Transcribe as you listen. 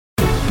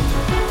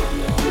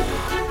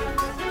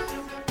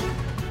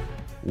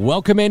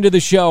Welcome into the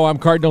show. I'm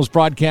Cardinals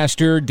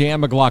broadcaster Dan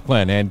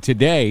McLaughlin, and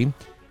today,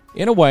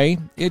 in a way,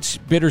 it's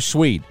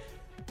bittersweet.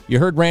 You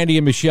heard Randy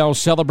and Michelle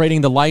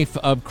celebrating the life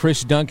of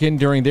Chris Duncan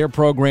during their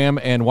program,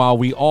 and while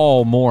we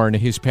all mourn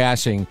his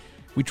passing,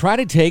 we try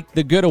to take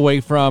the good away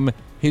from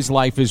his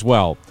life as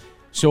well.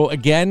 So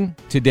again,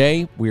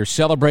 today, we are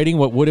celebrating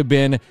what would have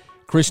been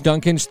Chris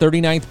Duncan's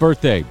 39th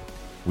birthday.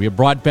 We have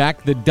brought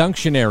back the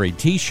Dunctionary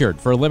t-shirt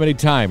for a limited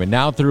time, and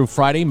now through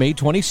Friday, May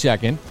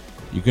 22nd,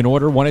 you can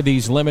order one of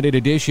these limited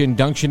edition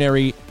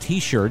Dunctionary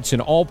t-shirts,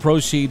 and all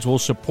proceeds will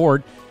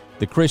support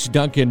the Chris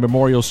Duncan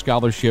Memorial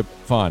Scholarship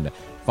Fund.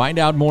 Find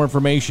out more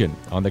information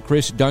on the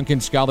Chris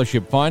Duncan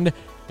Scholarship Fund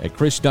at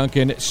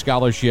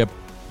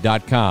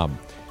chrisduncanscholarship.com.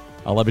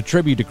 I'll have a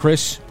tribute to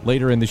Chris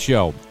later in the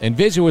show and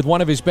visit with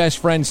one of his best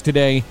friends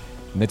today,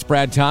 and that's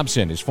Brad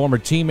Thompson, his former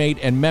teammate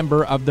and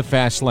member of the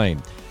Fast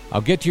Lane. I'll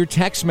get to your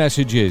text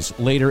messages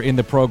later in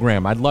the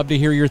program. I'd love to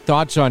hear your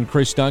thoughts on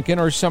Chris Duncan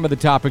or some of the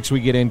topics we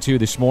get into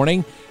this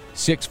morning.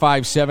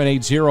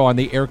 65780 on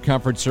the Air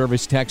Comfort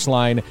Service text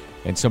line,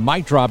 and some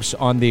mic drops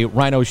on the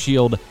Rhino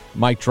Shield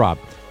mic drop.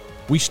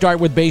 We start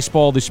with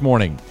baseball this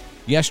morning.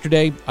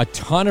 Yesterday, a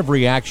ton of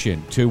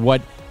reaction to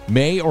what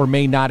may or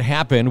may not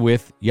happen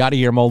with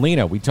Yadier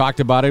Molina. We talked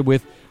about it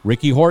with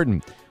Ricky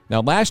Horton. Now,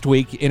 last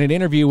week, in an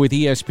interview with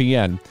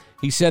ESPN,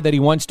 he said that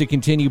he wants to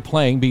continue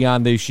playing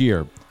beyond this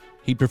year.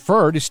 He'd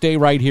prefer to stay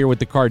right here with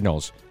the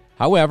Cardinals.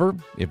 However,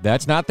 if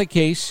that's not the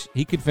case,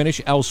 he could finish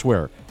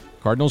elsewhere.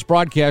 Cardinals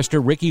broadcaster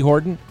Ricky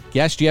Horton,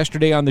 guest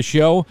yesterday on the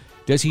show.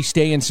 Does he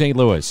stay in St.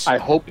 Louis? I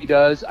hope he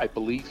does. I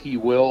believe he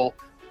will.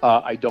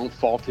 I don't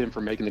fault him for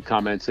making the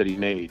comments that he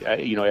made.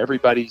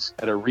 Everybody's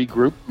at a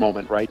regroup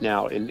moment right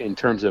now in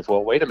terms of,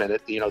 well, wait a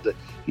minute.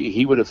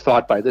 He would have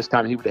thought by this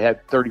time he would have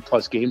had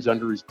 30-plus games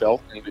under his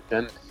belt, and he would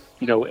then,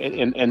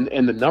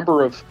 and the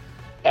number of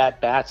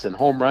at-bats and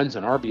home runs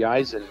and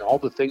RBIs and all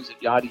the things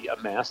that Yadi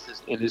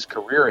amassed in his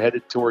career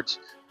headed towards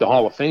the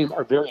Hall of Fame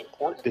are very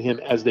important to him,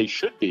 as they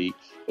should be.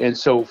 And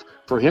so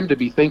for him to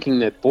be thinking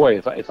that, boy,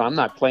 if I'm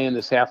not playing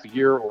this half a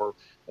year or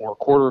a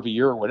quarter of a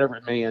year or whatever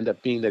it may end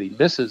up being that he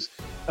misses,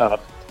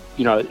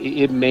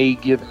 it may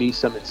give me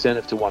some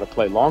incentive to want to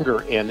play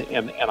longer. And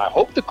I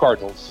hope the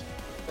Cardinals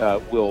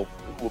will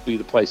be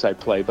the place I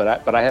play, but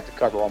I have to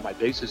cover all my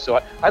bases. So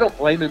I don't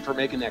blame him for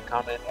making that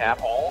comment at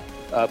all.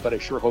 But I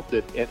sure hope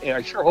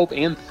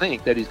and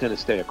think that he's going to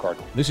stay a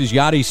Cardinal. This is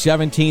Yadi's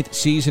 17th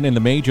season in the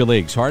major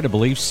leagues. Hard to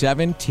believe,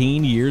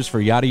 17 years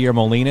for Yadier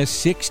Molina,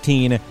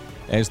 16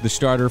 as the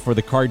starter for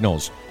the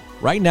Cardinals.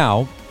 Right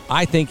now,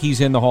 I think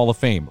he's in the Hall of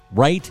Fame.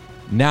 Right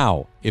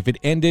now, if it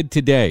ended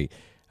today.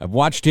 I've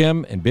watched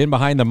him and been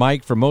behind the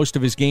mic for most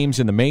of his games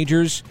in the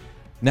majors.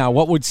 Now,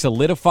 what would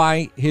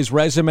solidify his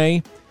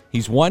resume?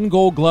 He's one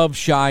Gold Glove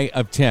shy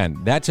of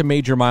 10. That's a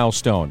major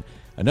milestone.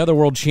 Another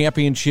World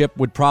Championship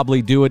would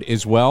probably do it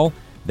as well.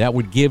 That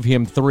would give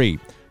him 3.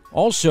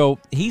 Also,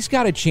 he's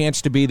got a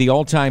chance to be the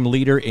all-time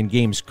leader in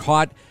games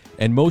caught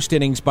and most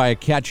innings by a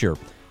catcher.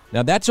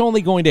 Now, that's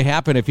only going to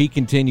happen if he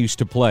continues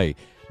to play.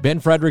 Ben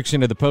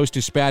Frederickson of the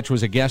Post-Dispatch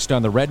was a guest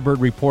on the Redbird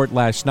Report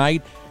last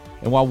night,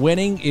 and while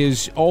winning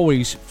is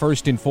always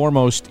first and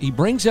foremost, he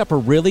brings up a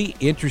really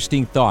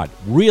interesting thought,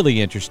 really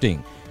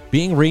interesting.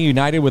 Being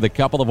reunited with a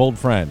couple of old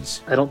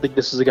friends. I don't think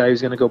this is a guy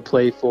who's going to go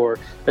play for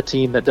a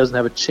team that doesn't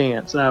have a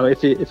chance. Now,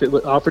 if it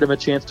offered him a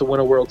chance to win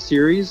a World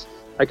Series,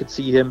 I could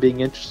see him being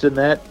interested in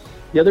that.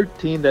 The other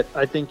team that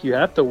I think you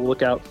have to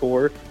look out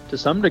for to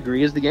some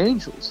degree is the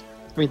Angels.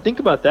 I mean, think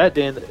about that,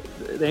 Dan.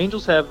 The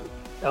Angels have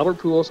Albert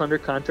Pujols under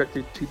contract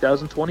through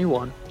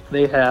 2021.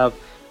 They have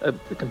a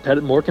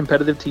more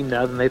competitive team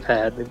now than they've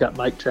had. They've got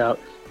Mike Trout,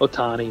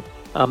 Ohtani.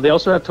 They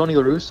also have Tony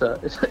La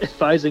Russa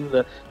advising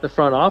the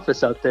front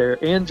office out there,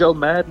 and Joe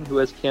Madden, who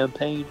has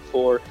campaigned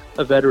for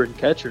a veteran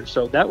catcher.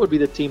 So that would be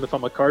the team, if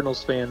I'm a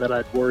Cardinals fan, that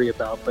I'd worry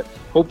about. But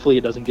hopefully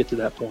it doesn't get to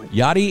that point.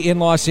 Yadi in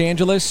Los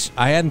Angeles,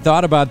 I hadn't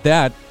thought about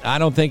that. I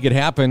don't think it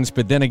happens.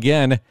 But then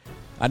again,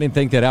 I didn't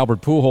think that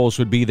Albert Pujols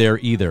would be there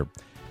either.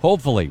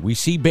 Hopefully we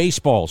see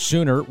baseball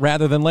sooner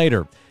rather than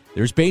later.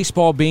 There's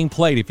baseball being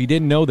played, if you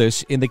didn't know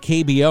this, in the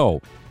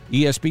KBO.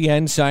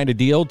 ESPN signed a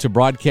deal to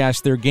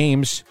broadcast their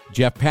games.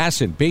 Jeff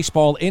Passan,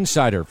 baseball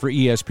insider for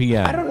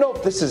ESPN. I don't know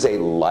if this is a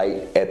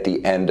light at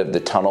the end of the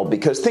tunnel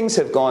because things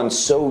have gone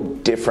so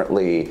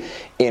differently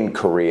in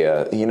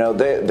Korea.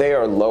 They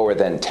are lower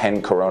than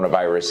 10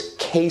 coronavirus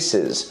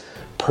cases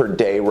per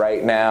day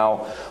right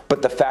now.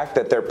 But the fact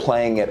that they're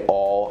playing it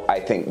all, I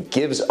think,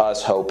 gives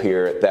us hope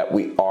here that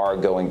we are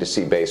going to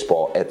see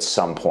baseball at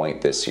some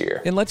point this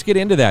year. And let's get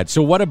into that.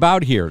 So what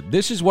about here?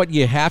 This is what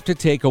you have to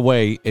take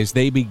away as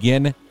they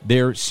begin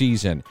their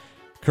season.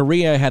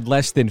 Korea had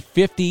less than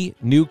 50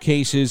 new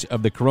cases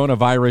of the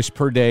coronavirus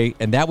per day,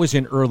 and that was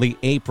in early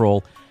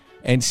April,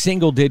 and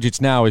single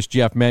digits now, as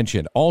Jeff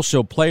mentioned.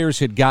 Also, players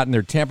had gotten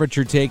their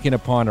temperature taken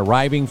upon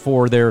arriving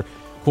for their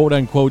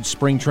quote-unquote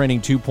spring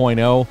training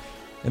 2.0.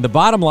 And the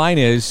bottom line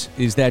is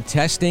that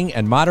testing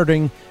and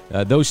monitoring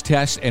those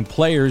tests and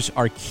players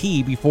are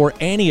key before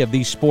any of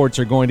these sports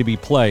are going to be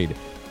played.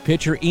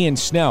 Pitcher Ian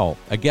Snell,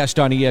 a guest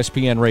on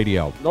ESPN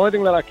Radio. The only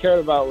thing that I cared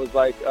about was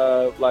like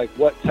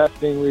what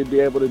testing we'd be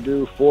able to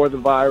do for the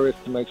virus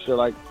to make sure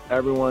like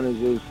everyone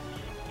is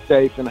as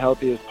safe and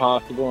healthy as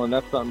possible, and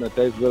that's something that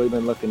they've really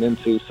been looking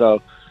into.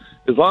 So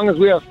as long as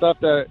we have stuff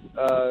that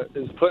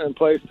is put in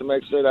place to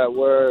make sure that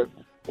we're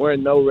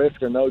in no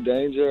risk or no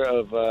danger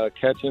of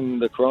catching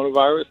the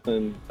coronavirus,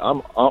 then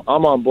I'm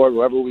on board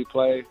wherever we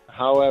play,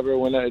 however,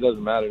 when it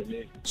doesn't matter to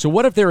me. So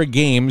what if there are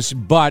games,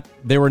 but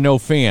there were no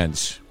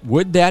fans?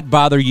 Would that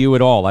bother you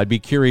at all? I'd be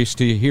curious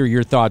to hear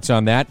your thoughts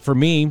on that. For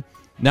me,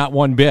 not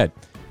one bit.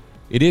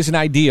 It isn't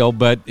ideal,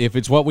 but if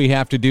it's what we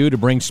have to do to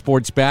bring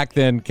sports back,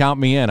 then count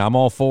me in. I'm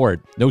all for it.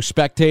 No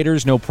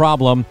spectators, no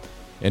problem.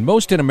 And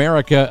most in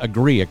America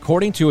agree.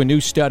 According to a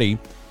new study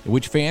in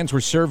which fans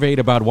were surveyed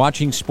about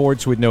watching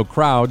sports with no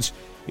crowds,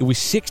 it was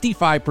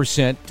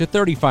 65% to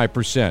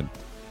 35%.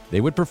 They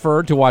would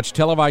prefer to watch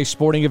televised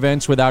sporting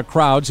events without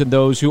crowds than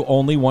those who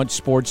only want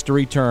sports to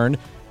return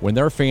when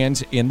there are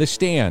fans in the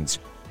stands.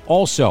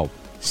 Also,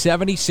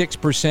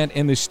 76%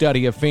 in the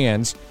study of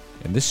fans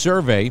in this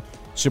survey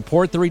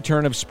support the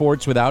return of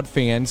sports without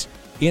fans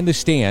in the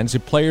stands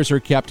if players are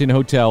kept in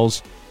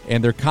hotels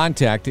and their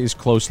contact is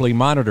closely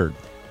monitored.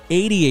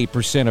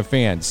 88% of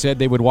fans said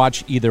they would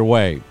watch either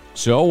way.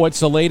 So what's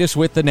the latest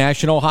with the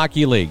National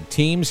Hockey League?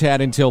 Teams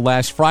had until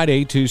last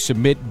Friday to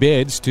submit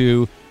bids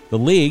to the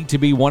league to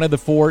be one of the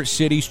 4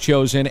 cities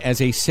chosen as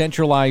a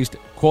centralized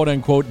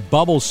quote-unquote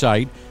bubble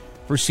site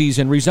for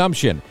season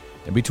resumption.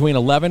 And between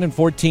 11 and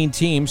 14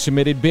 teams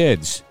submitted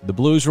bids. The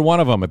Blues are one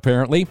of them,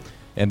 apparently,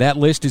 and that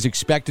list is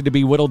expected to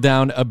be whittled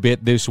down a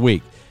bit this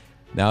week.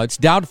 Now, it's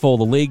doubtful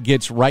the league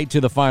gets right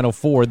to the Final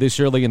Four this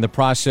early in the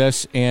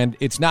process, and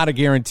it's not a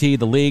guarantee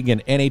the league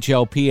and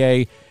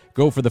NHLPA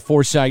go for the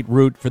 4-site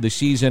route for the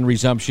season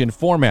resumption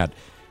format.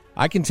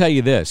 I can tell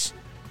you this.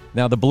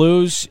 Now, the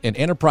Blues and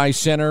Enterprise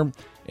Center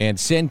and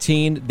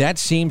Centene, that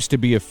seems to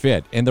be a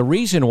fit. And the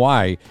reason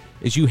why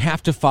is you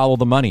have to follow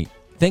the money.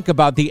 Think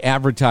about the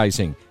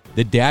advertising.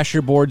 The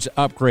dasher boards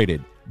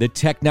upgraded, the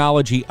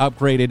technology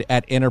upgraded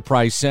at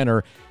Enterprise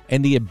Center,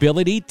 and the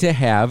ability to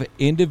have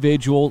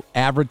individual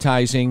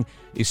advertising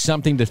is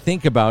something to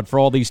think about for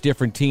all these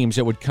different teams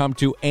that would come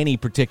to any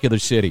particular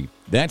city.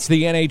 That's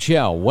the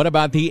NHL. What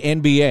about the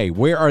NBA?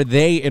 Where are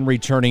they in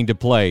returning to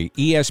play?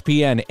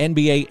 ESPN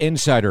NBA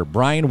insider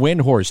Brian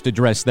Windhorst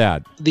addressed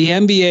that. The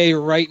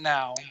NBA right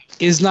now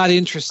is not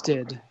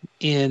interested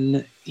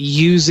in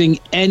using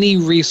any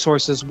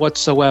resources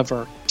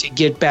whatsoever to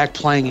get back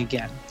playing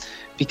again,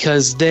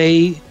 because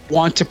they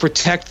want to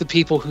protect the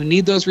people who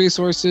need those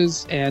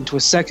resources, and to a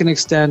second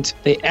extent,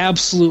 they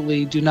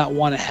absolutely do not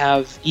want to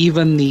have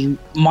even the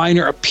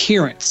minor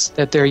appearance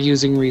that they're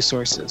using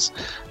resources.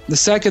 The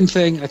second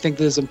thing I think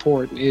that is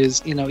important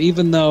is,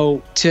 even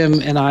though Tim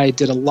and I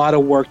did a lot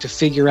of work to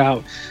figure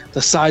out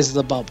the size of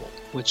the bubble,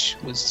 which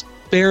was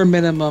bare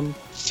minimum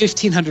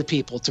 1,500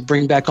 people to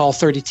bring back all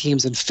 30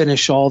 teams and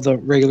finish all the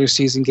regular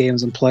season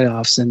games and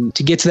playoffs. And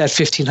to get to that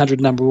 1,500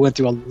 number, we went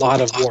through a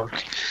lot of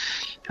work.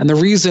 And the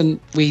reason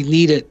we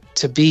need it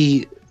to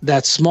be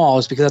that small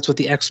is because that's what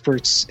the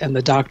experts and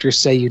the doctors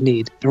say you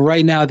need. And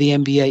right now, the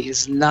NBA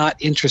is not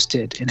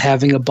interested in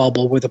having a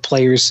bubble where the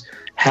players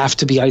have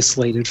to be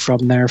isolated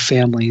from their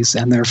families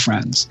and their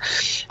friends.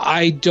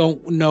 I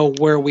don't know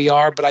where we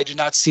are, but I do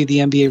not see the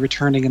NBA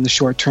returning in the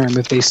short term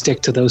if they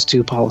stick to those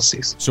 2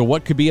 policies. So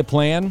what could be a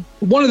plan?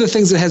 One of the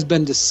things that has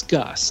been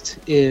discussed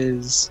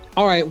is,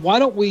 all right, why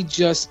don't we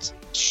just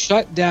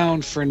shut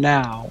down for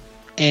now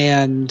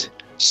and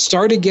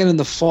start again in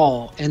the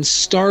fall, and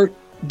start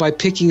by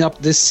picking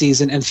up this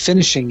season and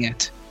finishing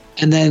it,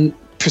 and then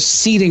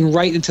proceeding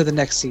right into the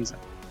next season.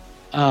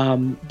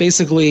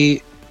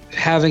 Basically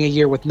having a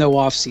year with no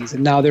off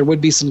season. Now, there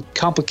would be some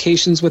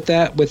complications with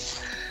that,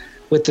 with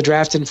the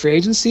draft and free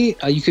agency.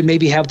 You could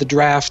maybe have the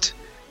draft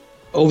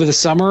over the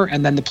summer,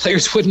 and then the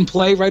players wouldn't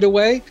play right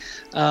away.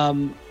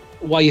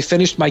 While you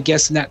finished, my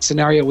guess in that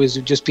scenario was it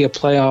would just be a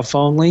playoff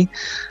only.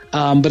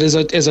 But as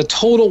a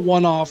total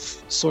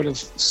one-off sort of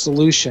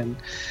solution,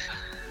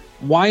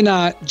 why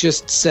not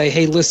just say,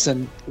 hey,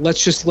 listen,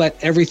 let's just let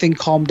everything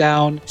calm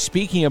down.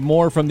 Speaking of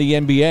more from the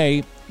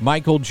NBA,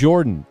 Michael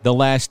Jordan, The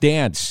Last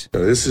Dance.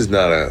 This is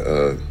not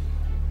one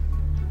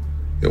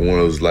of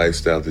those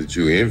lifestyles that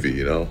you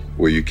envy,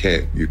 where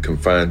you're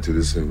confined to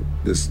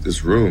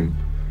this room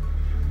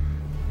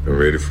and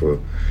ready for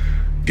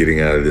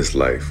getting out of this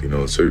life,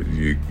 So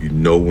you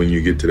know when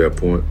you get to that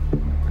point,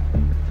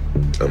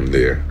 I'm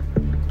there.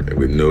 And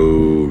with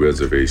no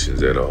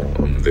reservations at all,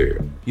 I'm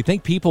there. You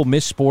think people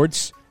miss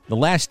sports? The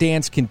Last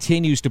Dance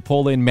continues to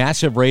pull in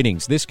massive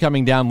ratings. This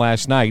coming down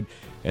last night,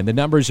 and the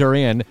numbers are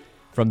in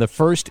from the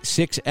first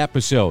 6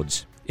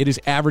 episodes. It is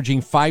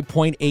averaging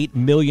 5.8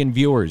 million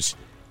viewers.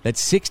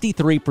 That's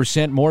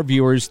 63% more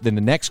viewers than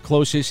the next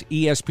closest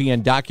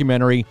ESPN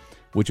documentary,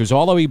 which was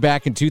all the way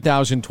back in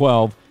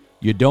 2012,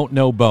 You Don't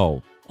Know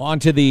Bo. On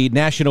to the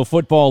National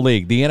Football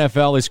League. The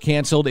NFL has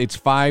canceled its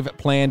 5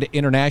 planned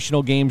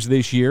international games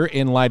this year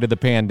in light of the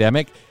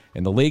pandemic.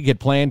 And the league had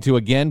planned to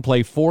again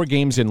play 4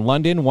 games in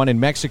London, 1 in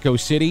Mexico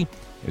City,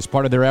 as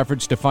part of their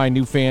efforts to find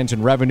new fans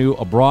and revenue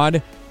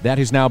abroad. That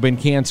has now been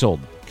canceled.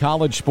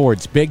 College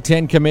sports. Big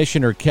Ten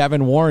Commissioner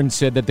Kevin Warren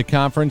said that the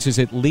conference is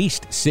at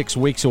least 6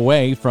 weeks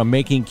away from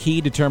making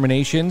key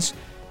determinations,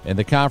 and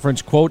the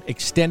conference, quote,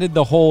 extended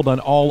the hold on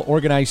all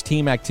organized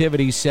team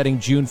activities, setting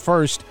June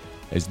 1st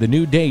as the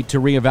new date to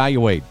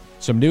reevaluate.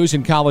 Some news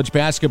in college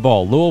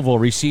basketball. Louisville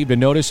received a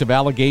notice of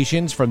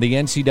allegations from the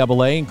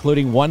NCAA,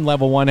 including 1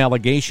 Level 1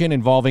 allegation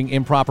involving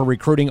improper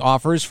recruiting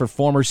offers for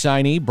former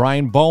signee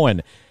Brian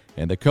Bowen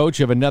and the coach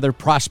of another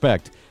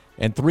prospect,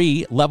 and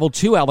 3 Level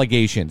 2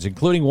 allegations,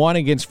 including one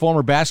against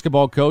former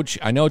basketball coach,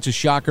 I know it's a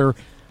shocker,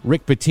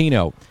 Rick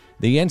Pitino.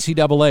 The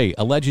NCAA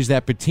alleges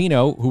that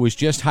Pitino, who was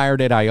just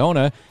hired at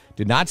Iona,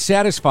 did not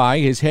satisfy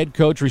his head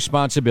coach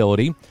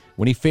responsibility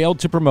when he failed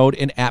to promote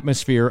an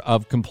atmosphere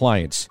of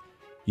compliance.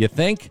 You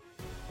think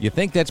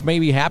that's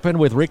maybe happened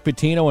with Rick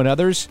Pitino and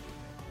others?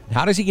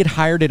 How does he get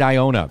hired at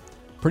Iona?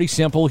 Pretty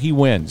simple, he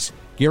wins.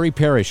 Gary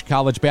Parrish,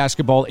 college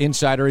basketball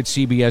insider at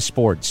CBS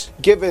Sports.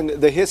 Given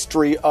the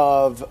history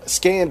of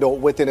scandal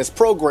within his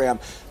program,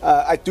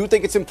 I do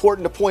think it's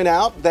important to point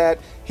out that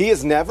he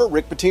has never,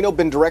 Rick Pitino,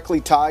 been directly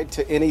tied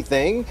to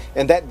anything,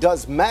 and that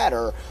does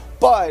matter.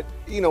 But,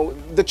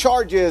 the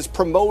charge is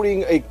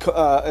promoting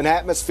an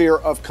atmosphere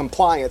of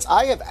compliance.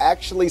 I have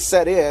actually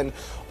sat in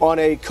on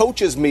a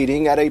coaches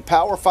meeting at a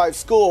Power 5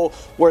 school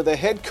where the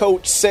head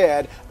coach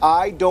said,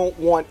 I don't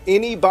want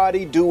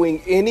anybody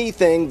doing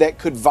anything that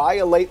could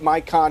violate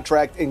my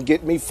contract and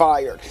get me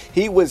fired.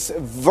 He was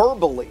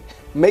verbally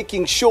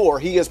making sure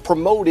he is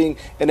promoting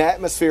an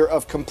atmosphere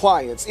of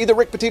compliance. Either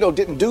Rick Pitino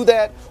didn't do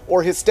that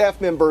or his staff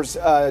members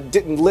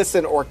didn't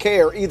listen or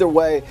care. Either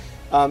way,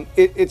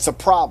 it's a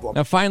problem.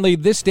 Now, finally,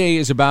 this day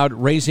is about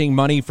raising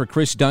money for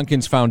Chris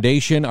Duncan's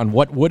foundation on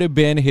what would have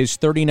been his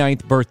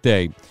 39th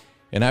birthday.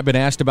 And I've been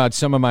asked about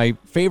some of my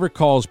favorite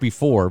calls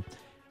before,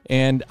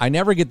 and I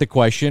never get the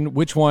question,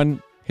 which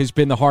one has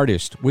been the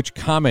hardest? Which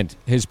comment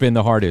has been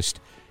the hardest?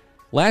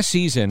 Last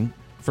season,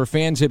 for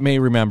fans that may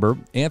remember,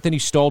 Anthony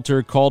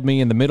Stalter called me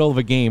in the middle of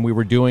a game we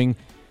were doing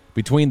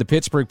between the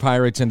Pittsburgh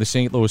Pirates and the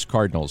St. Louis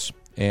Cardinals.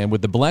 And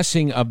with the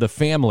blessing of the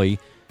family,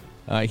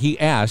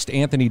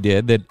 Anthony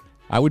did, that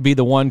I would be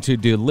the one to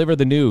deliver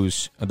the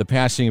news of the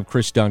passing of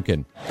Chris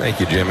Duncan.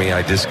 Thank you, Jimmy.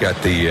 I just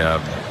got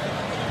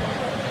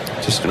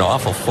just an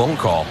awful phone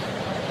call,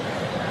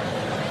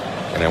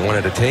 and I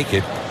wanted to take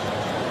it,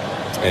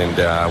 and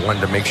I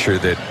wanted to make sure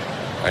that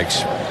I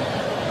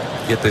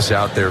get this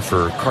out there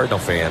for Cardinal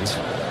fans.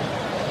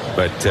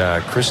 But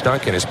Chris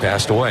Duncan has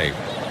passed away,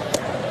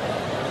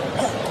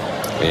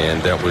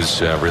 and that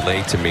was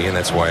relayed to me, and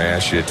that's why I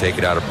asked you to take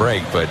it out of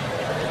break. But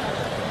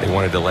they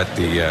wanted to let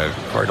the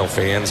Cardinal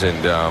fans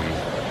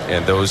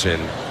and those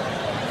in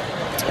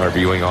our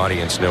viewing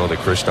audience know that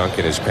Chris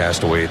Duncan has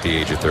passed away at the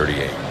age of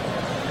 38.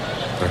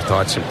 Our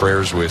thoughts and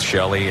prayers with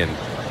Shelley and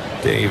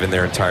Dave and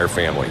their entire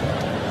family.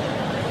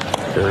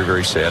 Very,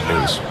 very sad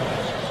news.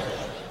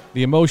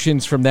 The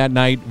emotions from that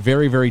night,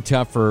 very, very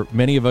tough for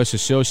many of us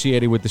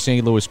associated with the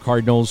St. Louis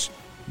Cardinals,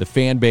 the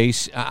fan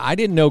base. I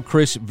didn't know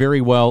Chris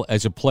very well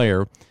as a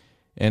player,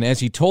 and as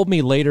he told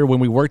me later when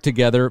we worked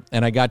together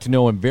and I got to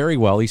know him very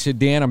well, he said,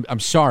 Dan, I'm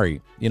sorry.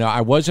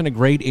 I wasn't a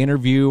great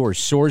interview or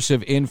source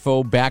of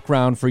info,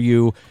 background for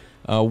you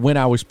when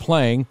I was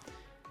playing.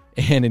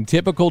 And in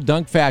typical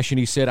Dunc fashion,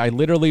 he said, I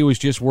literally was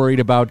just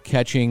worried about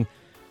catching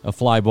a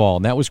fly ball.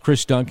 And that was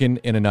Chris Duncan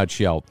in a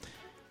nutshell.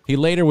 He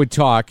later would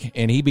talk,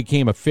 and he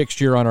became a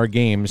fixture on our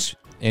games,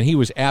 and he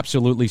was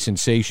absolutely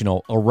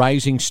sensational. A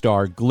rising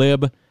star,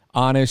 glib,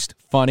 honest,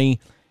 funny,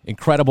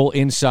 incredible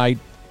insight,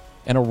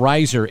 and a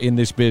riser in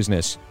this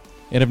business.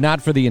 And if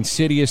not for the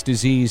insidious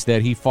disease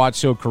that he fought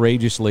so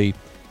courageously,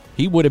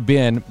 he would have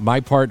been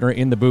my partner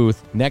in the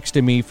booth next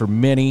to me for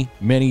many,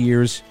 many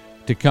years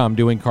to come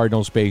doing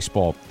Cardinals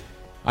baseball.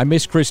 I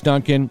miss Chris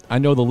Duncan. I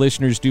know the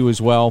listeners do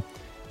as well.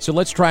 So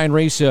let's try and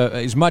raise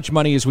as much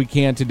money as we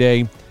can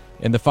today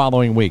in the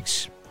following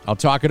weeks. I'll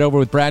talk it over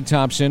with Brad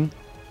Thompson,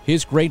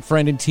 his great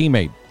friend and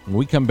teammate, when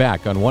we come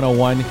back on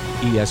 101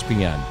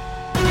 ESPN.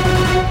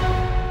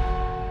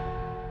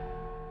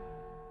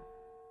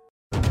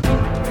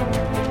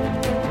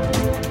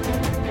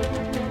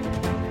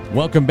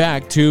 Welcome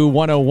back to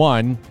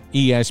 101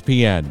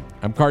 ESPN.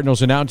 I'm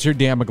Cardinals announcer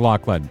Dan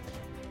McLaughlin.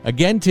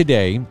 Again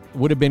today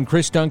would have been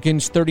Chris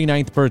Duncan's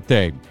 39th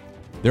birthday.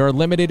 There are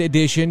limited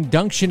edition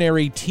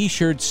Dunctionary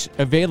t-shirts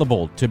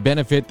available to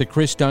benefit the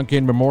Chris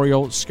Duncan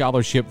Memorial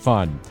Scholarship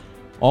Fund.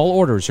 All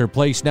orders are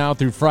placed now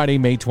through Friday,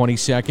 May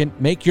 22nd.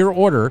 Make your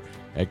order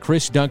at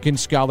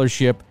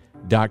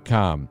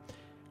chrisduncanscholarship.com.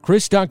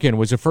 Chris Duncan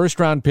was a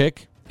first-round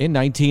pick in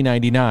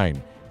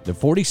 1999, the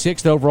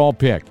 46th overall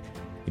pick.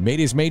 He made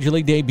his Major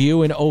League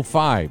debut in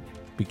 2005,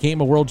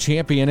 became a world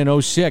champion in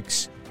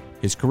 2006.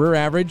 His career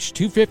average,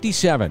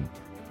 .257,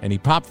 and he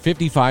popped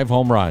 55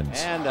 home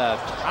runs. And a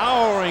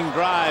towering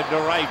drive to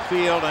right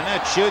field, and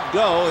that should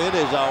go. It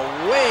is a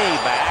way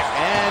back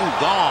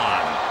and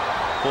gone.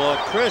 For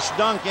Chris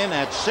Duncan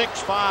at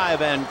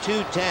 6'5" and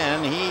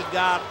 210, he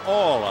got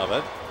all of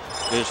it.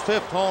 his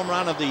 5th home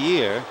run of the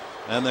year,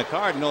 and the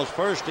Cardinals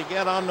first to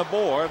get on the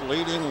board,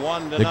 leading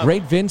 1-0. The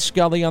great Vince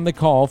Scully on the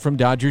call from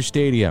Dodger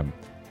Stadium.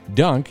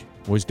 Dunc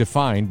was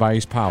defined by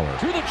his power.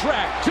 To the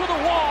track, to the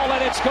wall,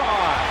 and it's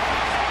gone.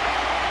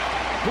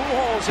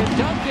 Pujols and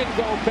Duncan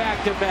go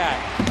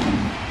back-to-back.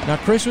 Now,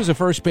 Chris was a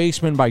first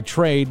baseman by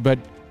trade, but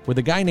with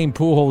a guy named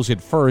Pujols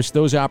at first,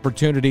 those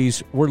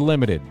opportunities were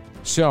limited.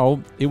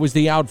 So it was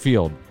the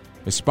outfield,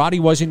 a spot he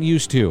wasn't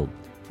used to,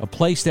 a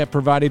place that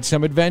provided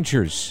some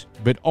adventures,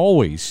 but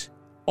always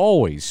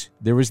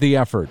there was the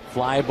effort.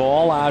 Fly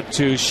ball out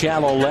to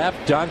shallow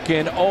left.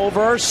 Duncan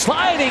over.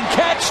 Sliding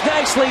catch.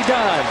 Nicely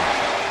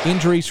done.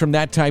 Injuries from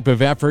that type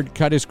of effort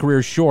cut his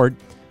career short,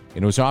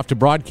 and was off to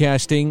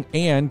broadcasting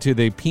and to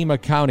the Pima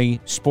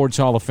County Sports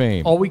Hall of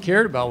Fame. All we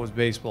cared about was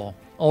baseball.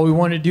 All we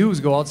wanted to do was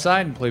go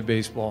outside and play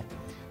baseball.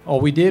 All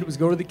we did was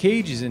go to the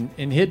cages and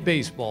hit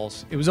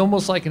baseballs. It was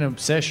almost like an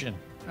obsession,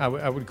 I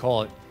would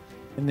call it.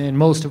 And then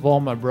most of all,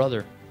 my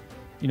brother.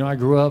 You know, I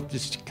grew up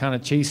just kind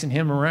of chasing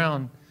him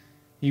around.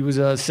 He was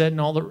setting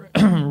all the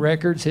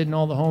records, hitting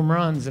all the home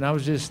runs, and I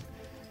was just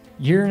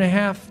a year and a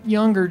half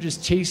younger,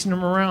 just chasing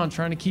him around,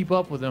 trying to keep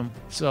up with him.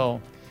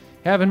 So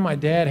having my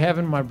dad,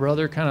 having my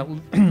brother kind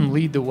of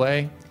lead the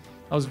way,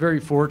 I was very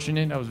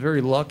fortunate. I was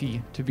very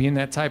lucky to be in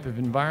that type of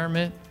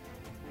environment.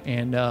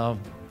 And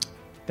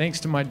thanks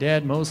to my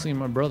dad mostly and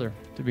my brother,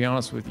 to be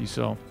honest with you.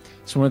 So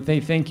I want to say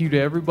thank you to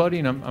everybody,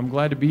 and I'm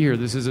glad to be here.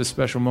 This is a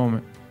special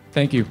moment.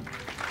 Thank you.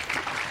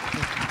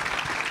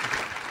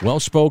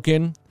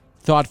 Well-spoken,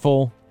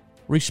 thoughtful,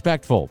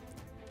 respectful.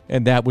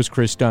 And that was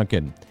Chris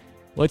Duncan.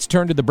 Let's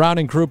turn to the Brown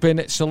and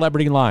Crouppen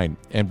Celebrity Line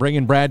and bring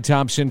in Brad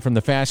Thompson from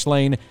the Fast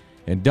Lane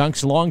and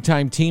Dunc's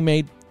longtime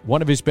teammate,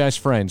 one of his best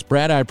friends.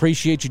 Brad, I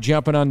appreciate you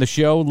jumping on the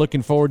show.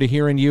 Looking forward to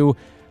hearing you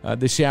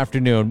this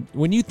afternoon.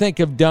 When you think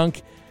of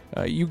Dunc,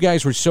 you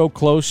guys were so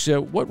close.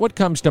 What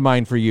comes to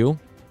mind for you?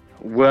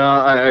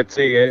 Well, I'd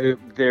say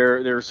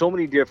there are so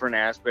many different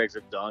aspects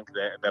of Dunc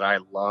that I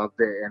loved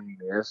and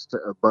missed.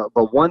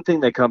 But one thing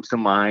that comes to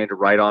mind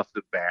right off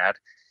the bat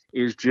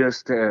is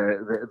just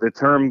the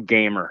term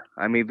gamer.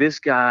 I mean, this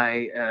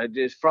guy,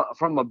 just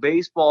from a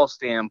baseball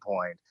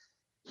standpoint,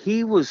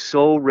 he was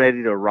so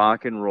ready to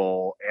rock and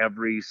roll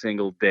every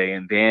single day.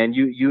 And Dan,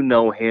 you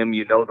know him,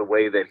 you know the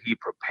way that he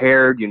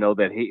prepared, you know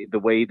that the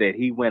way that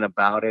he went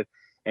about it.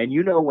 And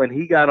you know when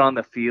he got on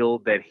the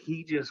field that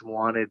he just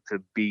wanted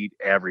to beat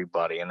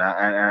everybody. And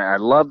I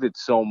loved it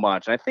so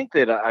much. I think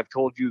that I've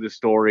told you the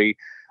story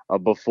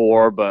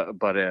before,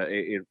 but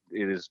it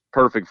is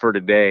perfect for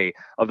today.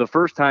 Of the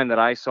first time that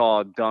I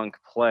saw Dunc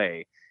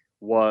play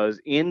was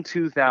in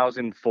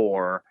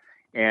 2004,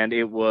 and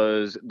it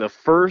was the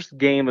first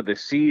game of the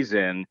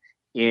season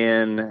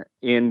in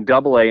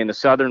Double-A in the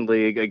Southern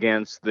League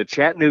against the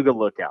Chattanooga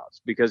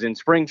Lookouts, because in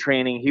spring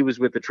training he was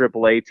with the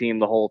Triple-A team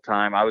the whole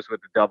time. I was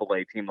with the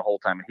Double-A team the whole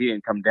time, and he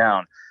didn't come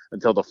down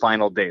until the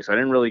final day, so I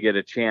didn't really get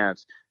a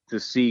chance to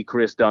see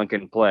Chris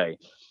Duncan play.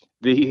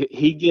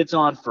 He gets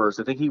on first.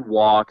 I think he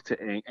walked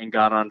and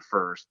got on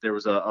first. There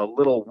was a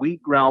little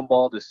weak ground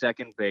ball to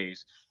second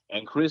base,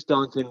 and Chris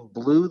Duncan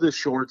blew the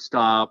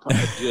shortstop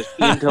just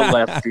into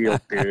left field,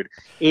 dude.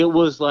 It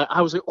was like,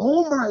 I was like,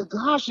 oh my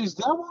gosh, is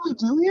that what we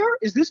do here?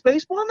 Is this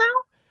baseball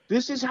now?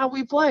 This is how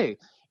we play.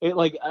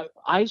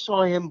 I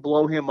saw him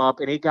blow him up,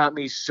 and it got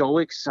me so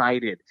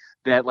excited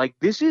that, like,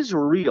 this is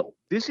real.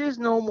 This is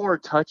no more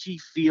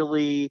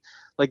touchy-feely.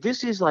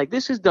 This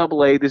is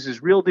Double-A. This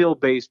is real deal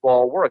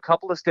baseball. We're a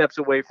couple of steps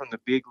away from the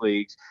big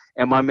leagues,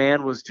 and my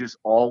man was just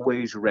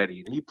always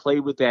ready. And he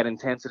played with that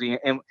intensity.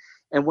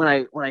 And when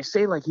I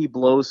say like he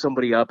blows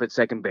somebody up at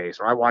second base,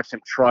 or I watched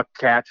him truck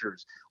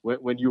catchers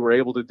when you were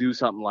able to do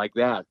something like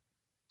that,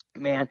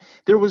 man,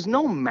 there was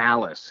no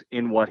malice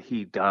in what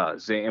he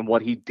does and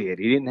what he did.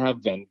 He didn't have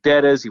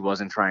vendettas. He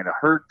wasn't trying to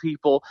hurt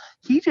people.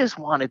 He just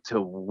wanted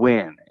to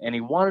win, and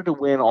he wanted to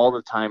win all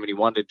the time, and he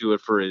wanted to do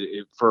it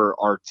for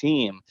our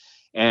team.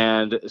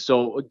 And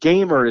so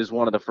gamer is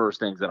one of the first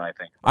things that I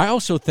think. I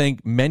also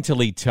think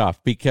mentally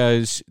tough,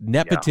 because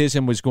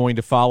nepotism was going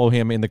to follow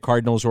him in the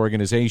Cardinals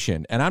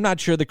organization. And I'm not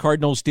sure the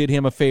Cardinals did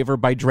him a favor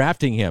by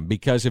drafting him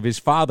because of his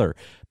father,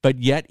 but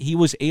yet he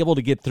was able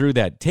to get through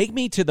that. Take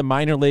me to the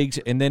minor leagues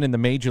and then in the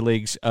major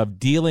leagues of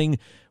dealing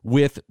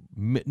with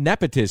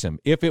nepotism,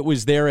 if it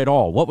was there at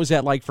all. What was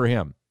that like for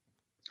him?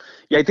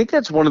 Yeah, I think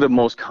that's one of the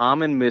most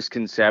common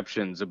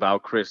misconceptions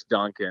about Chris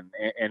Duncan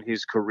and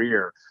his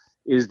career,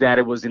 is that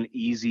it was an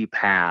easy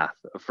path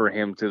for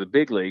him to the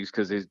big leagues,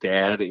 because his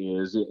dad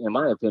is, in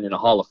my opinion, a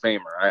Hall of Famer.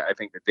 I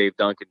think that Dave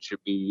Duncan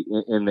should be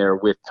in there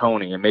with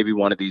Tony, and maybe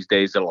one of these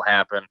days that'll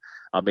happen.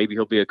 Maybe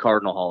he'll be a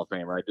Cardinal Hall of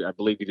Famer. I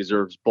believe he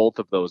deserves both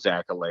of those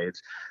accolades.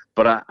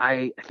 But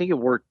I think it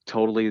worked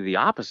totally the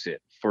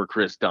opposite for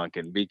Chris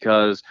Duncan,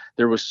 because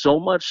there was so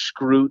much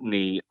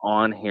scrutiny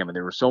on him, and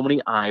there were so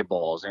many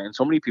eyeballs and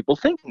so many people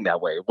thinking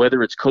that way,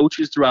 whether it's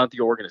coaches throughout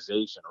the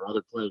organization or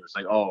other players,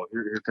 like, oh,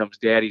 here comes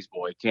daddy's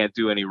boy, can't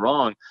do any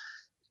wrong.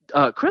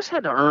 Chris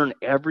had to earn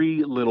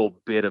every little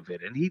bit of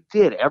it, and he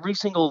did. Every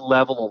single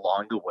level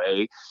along the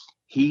way,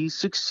 he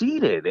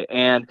succeeded.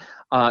 And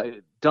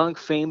Dunc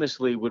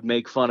famously would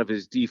make fun of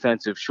his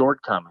defensive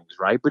shortcomings,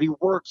 right? But he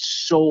worked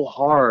so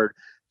hard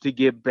to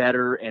get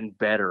better and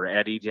better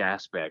at each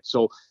aspect.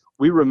 So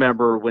we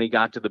remember when he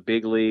got to the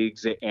big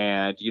leagues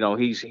and,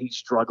 he's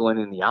struggling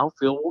in the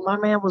outfield. Well, my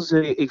man was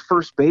a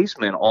first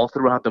baseman all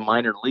throughout the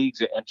minor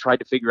leagues and tried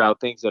to figure out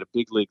things at a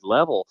big league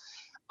level.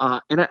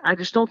 And I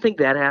just don't think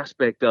that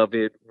aspect of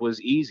it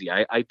was easy.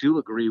 I do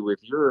agree with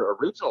your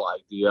original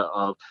idea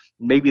of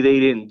maybe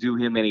they didn't do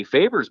him any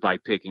favors by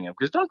picking him,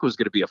 because Duncan was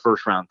going to be a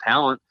first-round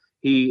talent.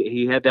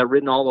 He had that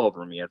written all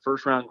over him. He had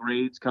first-round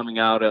grades coming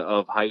out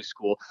of high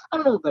school. I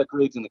don't know about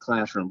grades in the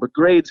classroom, but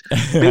grades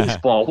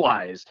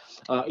baseball-wise.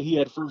 He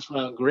had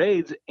first-round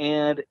grades,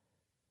 and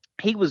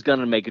he was going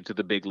to make it to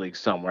the big leagues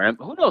somewhere. And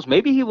who knows,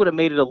 maybe he would have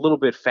made it a little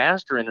bit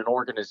faster in an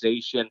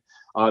organization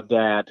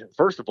that,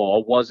 first of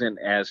all, wasn't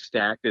as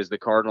stacked as the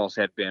Cardinals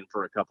had been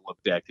for a couple of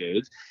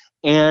decades,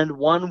 and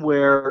one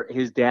where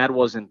his dad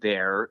wasn't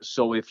there.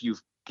 So if you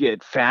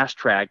get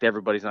fast-tracked,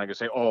 everybody's not going to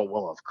say, oh,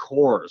 well, of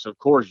course,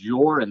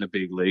 you're in the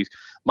big leagues.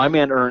 My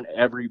man earned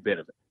every bit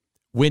of it.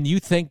 When you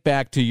think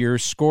back to your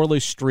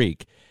scoreless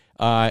streak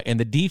and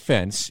the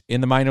defense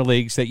in the minor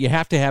leagues that you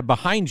have to have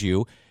behind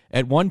you,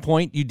 at one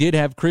point, you did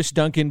have Chris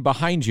Duncan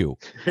behind you.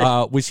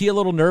 Was he a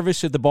little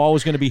nervous that the ball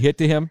was going to be hit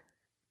to him?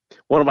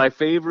 One of my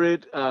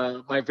favorite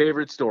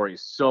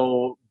stories.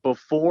 So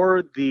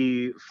before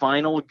the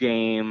final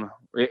game,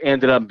 it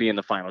ended up being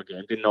the final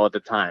game, didn't know at the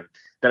time,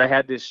 that I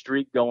had this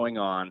streak going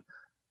on.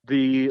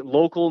 The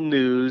local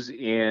news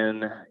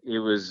it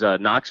was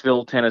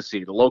Knoxville,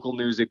 Tennessee. The local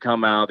news had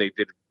come out. They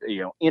did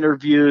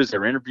interviews. They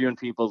were interviewing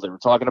people. They were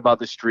talking about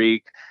the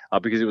streak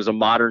because it was a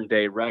modern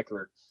day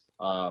record.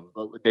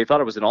 But they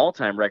thought it was an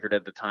all-time record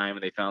at the time,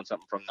 and they found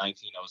something from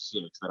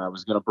 1906 that I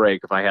was going to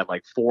break if I had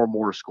like 4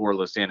 more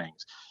scoreless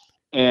innings.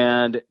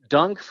 And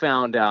Dunc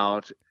found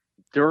out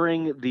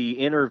during the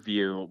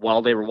interview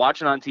while they were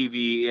watching on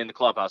TV in the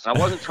clubhouse. And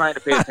I wasn't trying to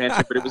pay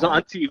attention, but it was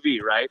on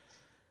TV, right?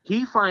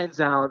 He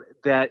finds out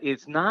that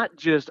it's not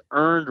just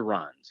earned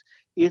runs.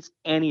 It's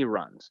any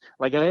runs.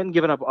 Like, I hadn't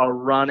given up a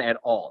run at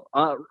all.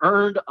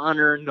 Earned,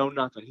 unearned, no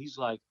nothing. He's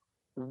like,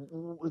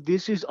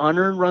 this is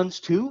unearned runs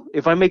too?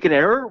 If I make an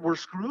error, we're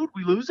screwed?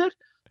 We lose it?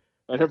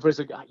 And everybody's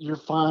like, you're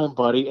fine,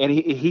 buddy. And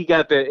he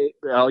got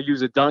I'll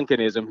use a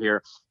Duncanism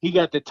here, he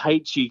got the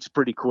tight cheeks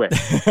pretty quick.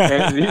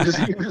 And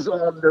he was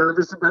all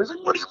nervous. And I was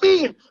like, what do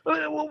you mean?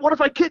 What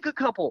if I kick a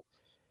couple?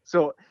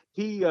 So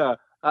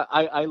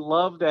I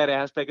love that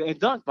aspect. And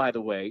Dunc, by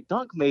the way,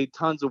 Dunc made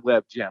tons of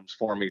web gems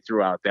for me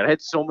throughout that. I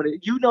had so many.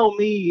 You know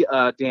me,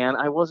 Dan,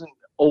 I wasn't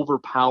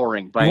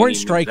overpowering by you weren't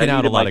striking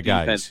out a lot of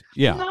guys. Defense.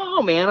 Yeah.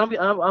 No, man,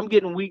 I'm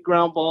getting weak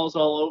ground balls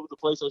all over the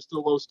place. I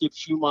still owe Skip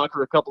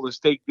Schumacher a couple of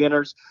steak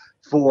dinners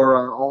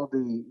for all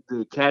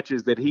the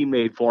catches that he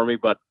made for me.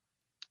 But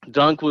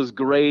Dunc was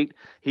great.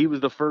 He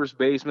was the first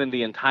baseman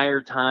the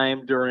entire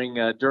time during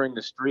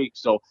the streak,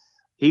 so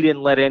he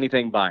didn't let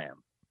anything by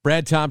him.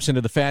 Brad Thompson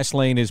of the Fast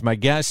Lane is my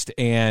guest,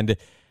 and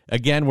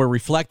again, we're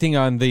reflecting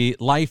on the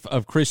life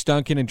of Chris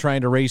Duncan and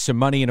trying to raise some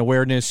money and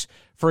awareness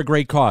for a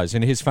great cause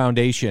and his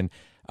foundation.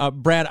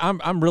 Brad,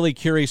 I'm really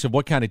curious of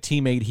what kind of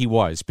teammate he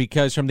was,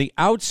 because from the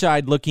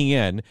outside looking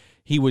in,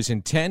 he was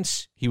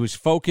intense, he was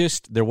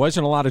focused, there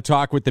wasn't a lot of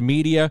talk with the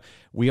media.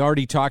 We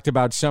already talked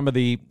about some of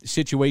the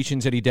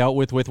situations that he dealt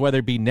with whether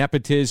it be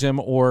nepotism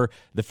or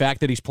the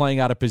fact that he's playing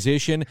out of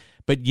position,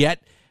 but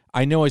yet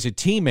I know as a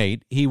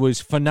teammate, he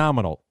was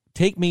phenomenal.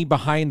 Take me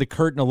behind the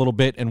curtain a little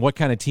bit and what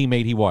kind of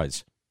teammate he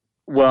was.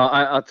 Well,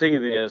 I'll tell you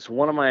this.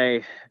 One of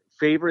my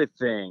favorite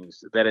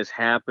things that has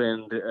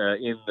happened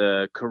in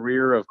the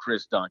career of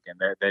Chris Duncan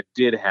that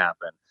did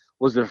happen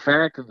was the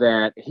fact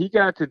that he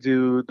got to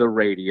do the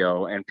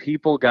radio and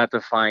people got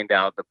to find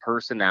out the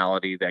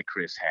personality that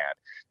Chris had.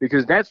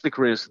 Because that's the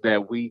Chris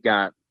that we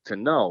got to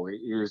know,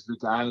 is the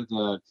guy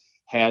that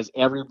has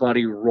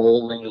everybody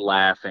rolling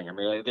laughing. I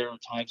mean, there are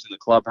times in the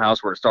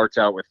clubhouse where it starts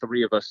out with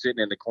 3 of us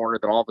sitting in the corner,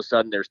 then all of a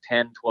sudden there's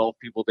 10, 12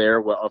 people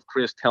there of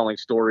Chris telling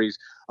stories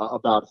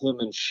about him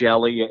and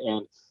Shelley,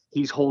 and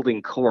he's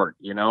holding court,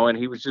 and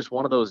he was just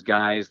one of those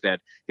guys that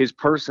his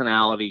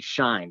personality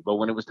shined, but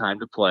when it was time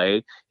to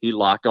play, he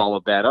locked all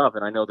of that up.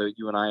 And I know that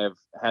you and I have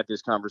had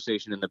this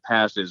conversation in the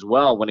past as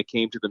well. When it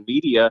came to the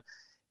media,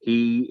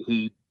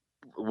 he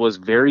was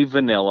very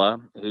vanilla.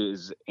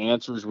 His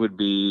answers would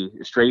be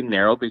straight and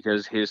narrow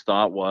because his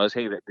thought was,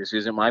 hey, this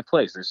isn't my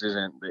place.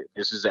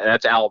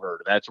 That's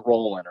Albert, that's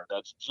Roland, or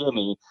that's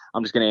Jimmy.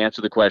 I'm just going to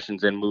answer the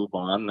questions and move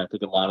on. And I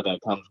think a lot of that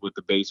comes with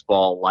the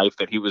baseball life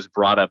that he was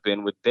brought up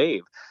in with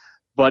Dave.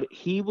 But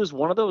he was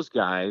one of those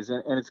guys,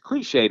 and it's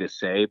cliche to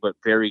say, but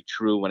very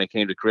true when it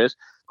came to Chris.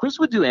 Chris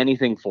would do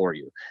anything for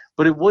you,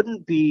 but it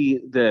wouldn't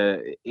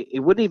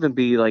even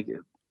be like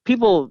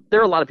people. There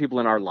are a lot of people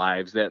in our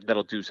lives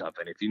that'll do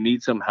something. If you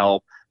need some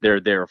help,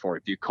 they're there for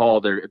it. If you call,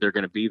 they're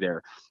going to be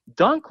there.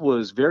 Dunc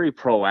was very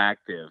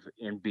proactive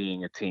in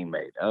being a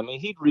teammate. I mean,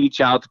 he'd reach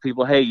out to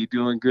people. Hey, you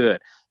doing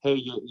good? Hey,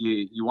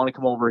 you want to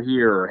come over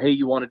here? Or, hey,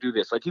 you want to do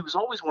this? Like, he was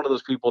always one of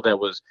those people that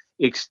was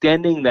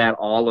extending that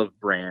olive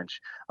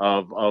branch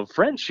of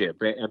friendship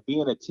and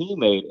being a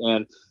teammate.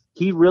 And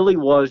he really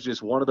was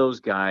just one of those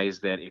guys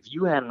that if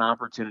you had an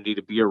opportunity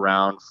to be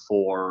around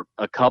for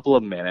a couple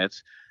of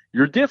minutes,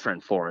 you're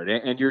different for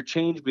it, and you're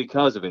changed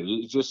because of it.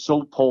 It's just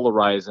so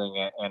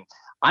polarizing, and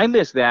I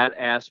miss that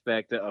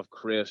aspect of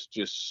Chris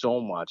just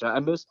so much. I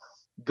miss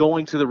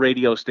going to the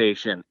radio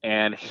station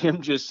and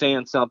him just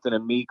saying something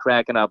and me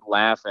cracking up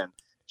laughing.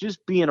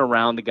 Just being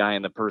around the guy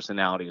and the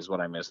personality is what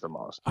I miss the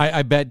most.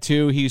 I bet,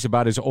 too, he's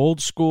about as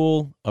old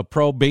school a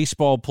pro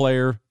baseball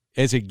player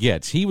as it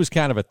gets. He was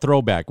kind of a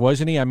throwback,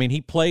 wasn't he? I mean, he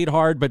played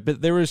hard,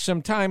 but there was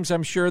some times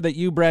I'm sure that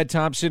you, Brad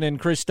Thompson, and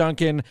Chris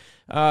Duncan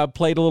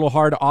played a little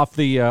hard off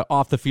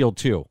the field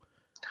too.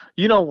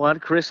 You know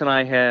what? Chris and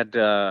I had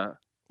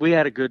we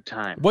had a good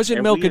time.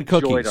 Wasn't milk and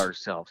cookies? We enjoyed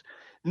ourselves.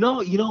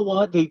 No, you know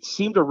what? They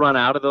seem to run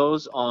out of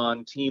those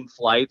on team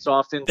flights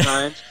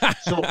oftentimes.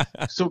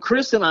 So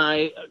Chris and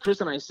I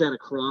sat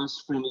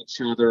across from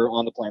each other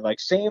on the plane, like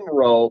same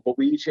row, but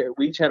we each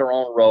had our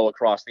own row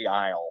across the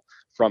aisle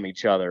from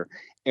each other.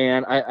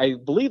 And I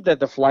believe that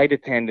the flight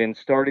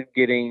attendants started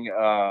getting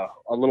a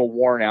little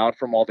worn out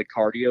from all the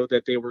cardio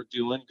that they were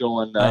doing,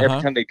 going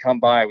every time they come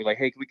by, we're like,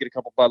 hey, can we get a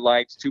couple Bud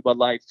Lights, 2 Bud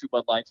Lights, 2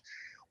 Bud Lights?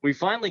 We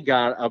finally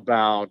got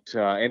about,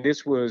 and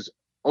this was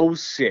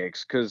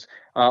 06, because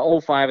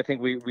 05, I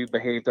think we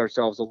behaved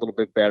ourselves a little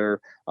bit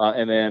better.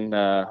 And then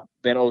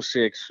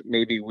 06,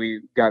 maybe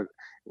we got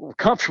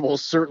comfortable,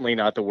 certainly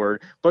not the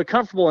word, but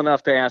comfortable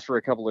enough to ask for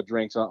a couple of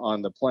drinks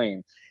on the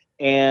plane.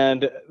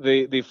 And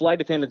the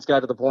flight attendants got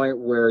to the point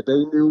where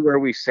they knew where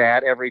we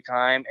sat every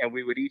time, and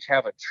we would each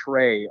have a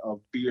tray of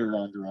beer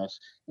under us,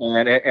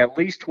 and at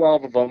least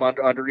 12 of them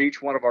under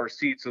each one of our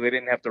seats, so they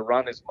didn't have to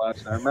run as much.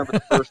 And I remember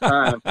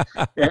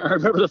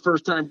the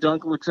first time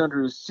Dunc looks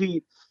under his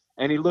seat,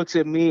 and he looks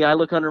at me. I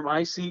look under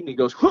my seat, and he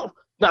goes, "Whoa,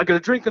 not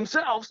going to drink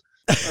themselves."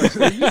 I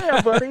said,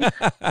 "Yeah, buddy,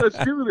 let's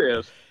do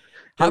this."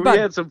 We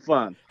had some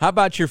fun. How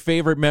about your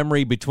favorite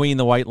memory between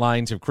the white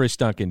lines of Chris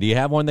Duncan? Do you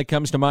have one that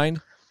comes to mind?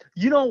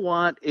 You know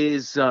what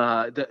is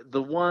the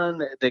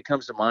one that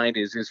comes to mind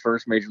is his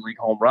first major league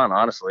home run,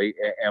 honestly,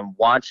 and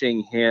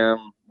watching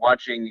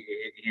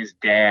his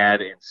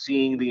dad and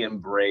seeing the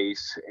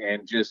embrace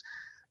and just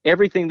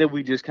everything that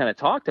we just kind of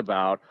talked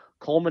about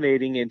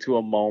culminating into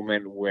a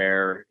moment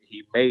where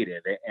he made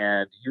it.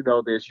 And you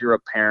know this, you're a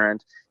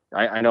parent.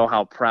 I know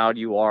how proud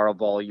you are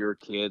of all your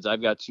kids.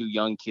 I've got 2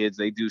 young kids.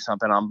 They do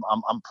something.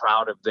 I'm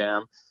proud of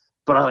them.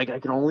 But I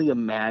can only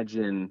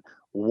imagine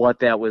what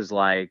that was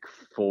like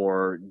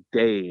for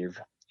Dave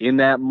in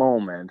that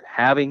moment,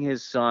 having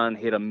his son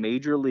hit a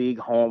major league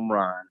home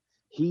run.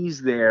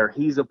 He's there.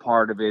 He's a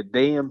part of it.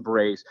 They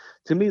embrace.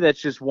 To me, that's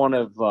just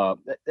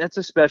that's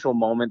a special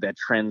moment that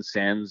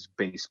transcends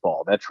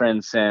baseball. That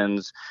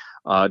transcends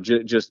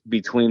just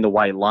between the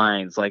white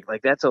lines. Like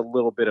that's a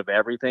little bit of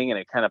everything, and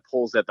it kind of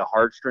pulls at the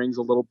heartstrings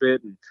a little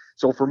bit. And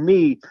so for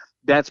me,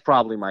 that's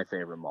probably my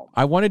favorite moment.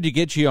 I wanted to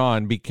get you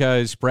on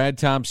because Brad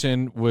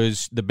Thompson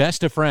was the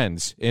best of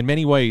friends in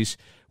many ways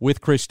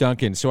with Chris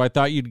Duncan. So I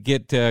thought you'd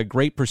get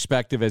great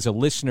perspective as a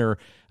listener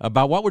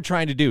about what we're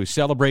trying to do,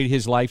 celebrate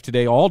his life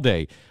today all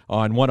day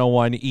on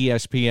 101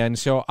 ESPN.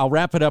 So I'll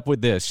wrap it up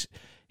with this.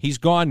 He's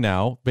gone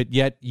now, but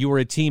yet you were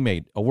a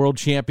teammate, a world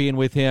champion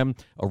with him,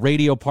 a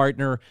radio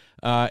partner,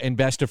 and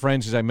best of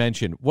friends, as I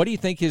mentioned. What do you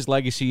think his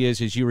legacy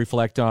is as you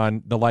reflect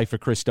on the life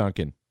of Chris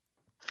Duncan?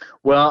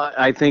 Well,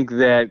 I think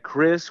that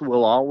Chris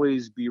will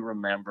always be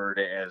remembered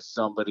as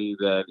somebody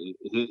that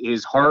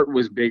his heart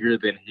was bigger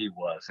than he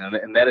was,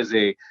 and that is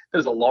a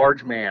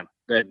large man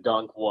that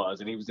Dunc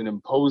was, and he was an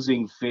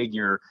imposing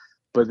figure.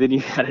 But then you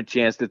had a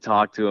chance to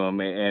talk to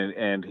him,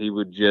 and he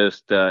would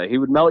just he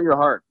would melt your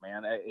heart,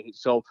 man.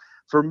 So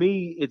for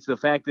me, it's the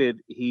fact that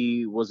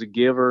he was a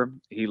giver.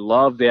 He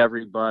loved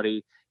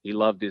everybody. He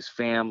loved his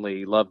family.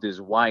 He loved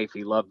his wife.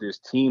 He loved his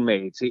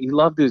teammates. He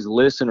loved his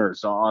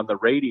listeners on the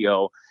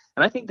radio.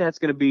 And I think that's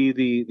going to be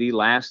the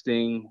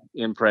lasting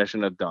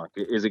impression of Dunc,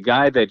 is a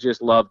guy that just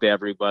loved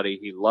everybody.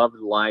 He loved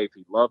life.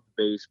 He loved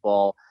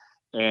baseball.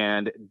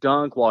 And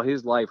Dunc, while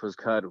his life was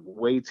cut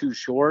way too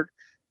short,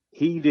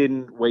 he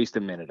didn't waste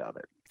a minute of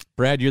it.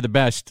 Brad, you're the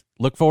best.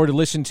 Look forward to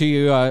listening to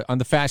you on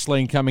the Fast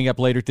Lane coming up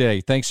later today.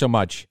 Thanks so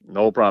much.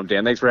 No problem,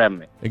 Dan. Thanks for having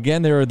me.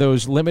 Again, there are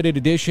those limited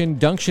edition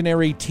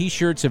Dunctionary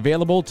T-shirts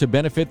available to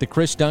benefit the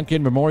Chris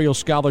Duncan Memorial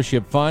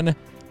Scholarship Fund.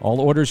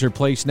 All orders are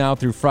placed now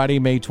through Friday,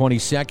 May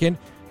 22nd.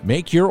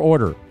 Make your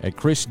order at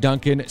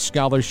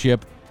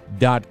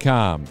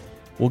chrisduncanscholarship.com.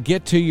 We'll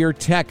get to your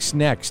text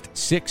next,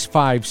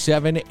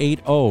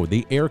 65780,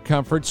 the Air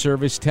Comfort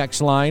Service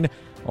text line.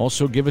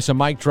 Also, give us a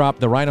mic drop,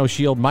 the Rhino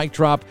Shield mic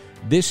drop.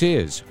 This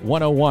is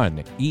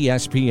 101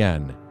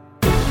 ESPN.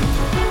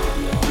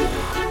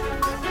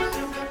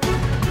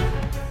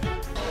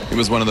 He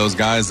was one of those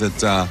guys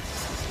that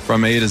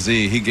from A to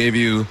Z, he gave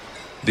you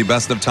the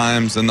best of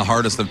times and the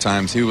hardest of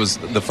times. He was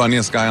the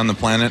funniest guy on the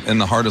planet and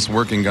the hardest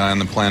working guy on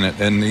the planet.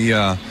 And he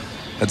had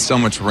so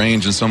much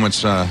range and so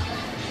much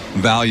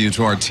value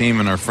to our team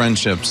and our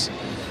friendships.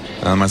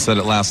 I said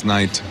it last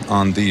night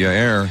on the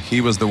air. He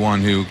was the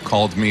one who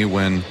called me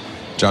when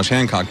Josh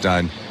Hancock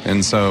died.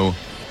 And so,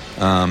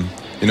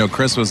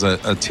 Chris was a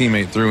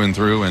teammate through and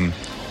through. And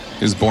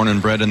he was born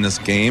and bred in this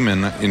game,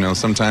 and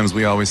sometimes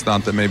we always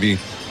thought that maybe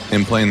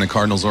him playing the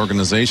Cardinals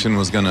organization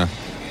was going to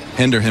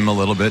hinder him a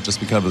little bit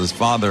just because of his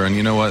father. And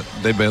you know what?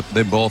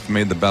 They both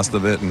made the best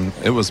of it, and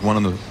it was one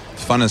of the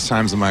funnest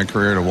times of my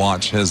career to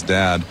watch his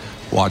dad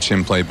watch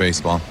him play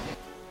baseball.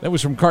 That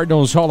was from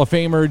Cardinals Hall of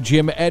Famer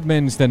Jim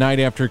Edmonds the night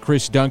after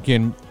Chris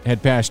Duncan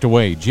had passed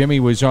away.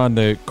 Jimmy was on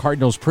the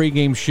Cardinals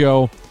pregame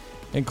show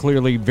and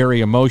clearly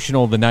very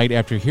emotional the night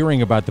after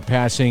hearing about the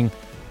passing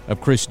of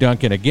Chris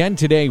Duncan. Again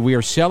today, we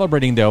are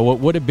celebrating, though, what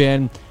would have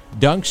been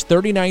Dunc's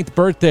 39th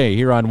birthday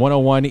here on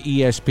 101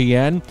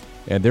 ESPN.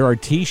 And there are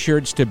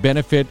T-shirts to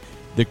benefit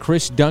the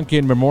Chris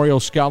Duncan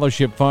Memorial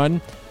Scholarship Fund.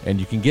 And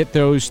you can get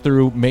those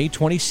through May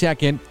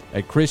 22nd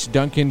at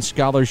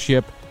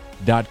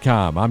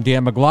chrisduncanscholarship.com. I'm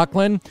Dan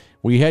McLaughlin.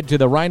 We head to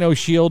the Rhino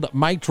Shield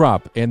mic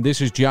drop, and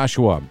this is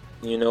Joshua.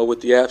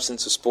 With the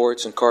absence of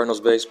sports and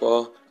Cardinals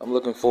baseball, I'm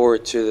looking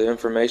forward to the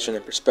information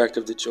and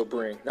perspective that you'll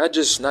bring. Not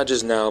just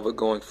now, but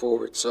going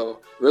forward. So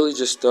really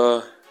just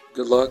good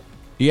luck.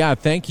 Yeah,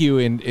 thank you.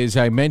 And as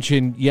I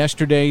mentioned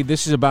yesterday,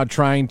 this is about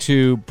trying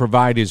to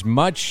provide as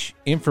much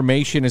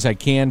information as I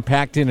can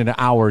packed in an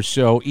hour.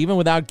 So even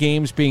without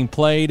games being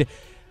played,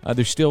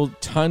 there's still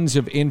tons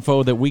of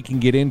info that we can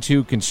get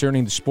into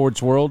concerning the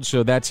sports world.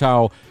 So that's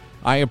how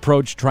I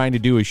approach trying to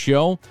do a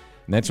show.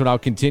 And that's what I'll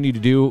continue to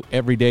do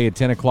every day at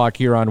 10 o'clock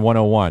here on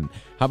 101.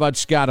 How about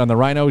Scott on the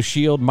Rhino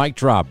Shield mic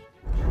drop?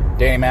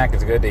 Danny Mac,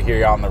 it's good to hear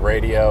you on the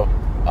radio.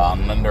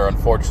 Under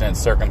unfortunate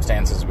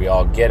circumstances, we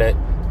all get it.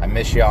 I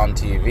miss you on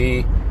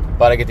TV,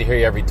 but I get to hear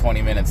you every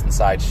 20 minutes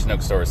inside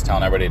Schnook stores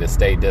telling everybody to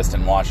stay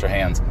distant, wash their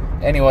hands.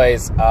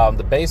 Anyways,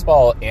 the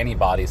baseball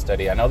antibody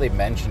study, I know they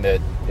mentioned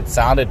it. It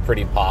sounded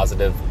pretty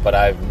positive, but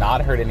I've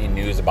not heard any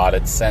news about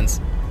it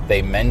since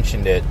they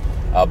mentioned it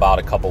about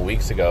a couple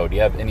weeks ago. Do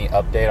you have any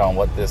update on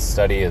what this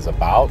study is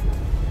about?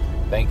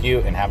 Thank you,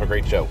 and have a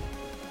great show.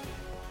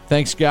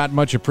 Thanks, Scott.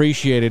 Much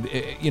appreciated.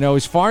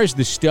 As far as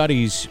the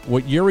studies,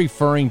 what you're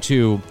referring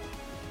to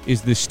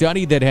is the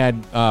study that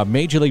had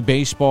Major League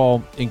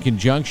Baseball in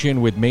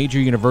conjunction with major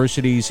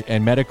universities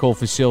and medical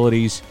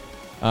facilities,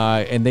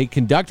 and they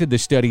conducted the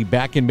study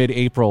back in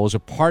mid-April as a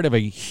part of a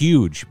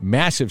huge,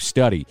 massive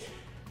study.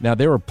 Now,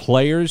 there were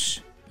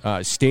players,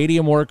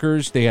 stadium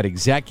workers, they had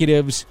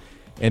executives,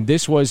 and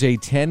this was a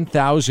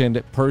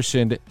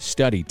 10,000-person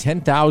study,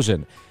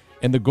 10,000.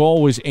 And the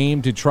goal was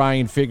aimed to try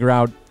and figure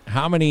out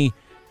how many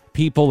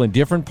people in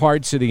different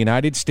parts of the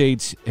United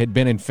States had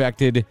been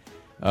infected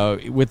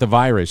with the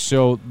virus.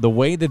 So the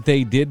way that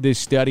they did this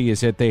study is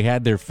that they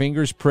had their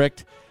fingers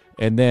pricked,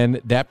 and then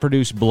that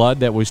produced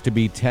blood that was to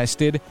be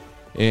tested.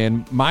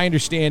 And my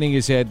understanding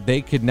is that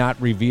they could not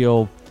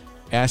reveal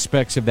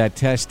aspects of that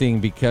testing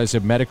because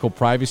of medical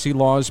privacy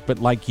laws. But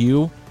like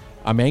you,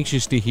 I'm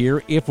anxious to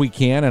hear, if we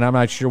can, and I'm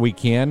not sure we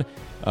can,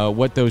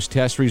 what those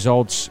test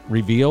results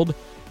revealed.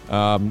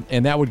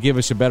 And that would give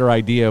us a better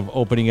idea of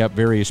opening up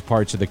various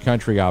parts of the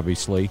country,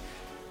 obviously.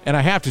 And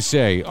I have to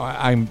say,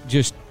 I'm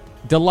just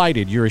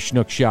delighted you're a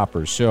Schnook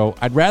shopper. So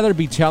I'd rather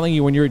be telling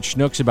you when you're at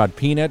Schnook's about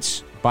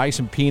peanuts, buy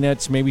some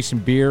peanuts, maybe some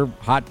beer,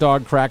 hot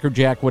dog, Cracker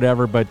Jack,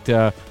 whatever,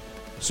 but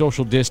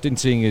social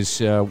distancing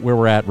is where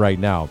we're at right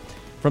now.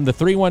 From the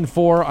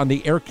 314 on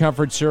the Air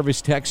Comfort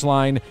Service text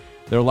line,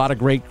 there are a lot of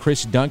great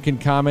Chris Duncan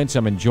comments.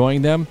 I'm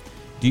enjoying them.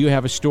 Do you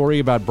have a story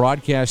about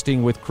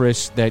broadcasting with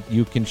Chris that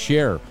you can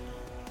share?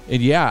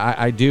 And yeah,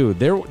 I do.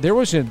 There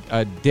was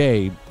a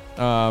day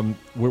where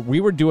we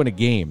were doing a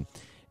game.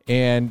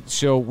 And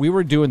so we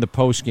were doing the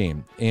post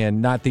game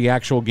and not the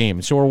actual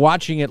game. So we're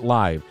watching it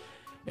live.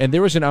 And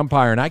there was an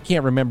umpire, and I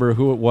can't remember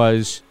who it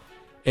was.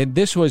 And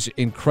this was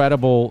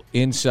incredible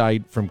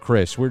insight from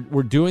Chris.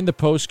 We're doing the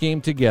post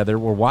game together.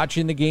 We're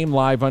watching the game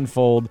live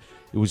unfold.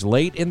 It was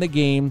late in the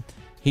game.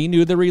 He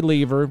knew the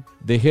reliever,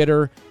 the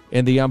hitter,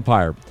 and the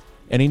umpire.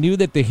 And he knew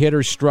that the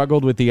hitter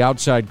struggled with the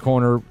outside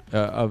corner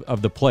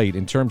of the plate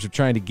in terms of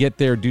trying to get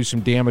there, do some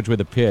damage with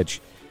a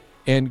pitch.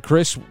 And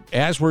Chris,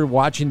 as we're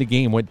watching the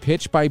game, went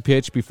pitch by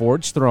pitch before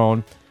it's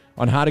thrown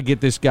on how to get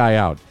this guy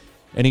out.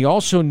 And he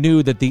also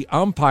knew that the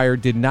umpire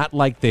did not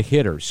like the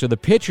hitter. So the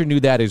pitcher knew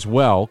that as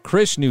well.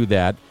 Chris knew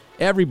that.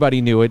 Everybody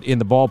knew it in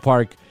the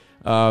ballpark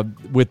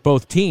with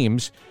both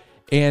teams.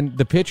 And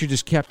the pitcher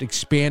just kept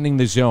expanding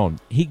the zone.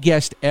 He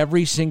guessed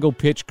every single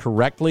pitch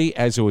correctly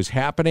as it was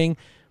happening,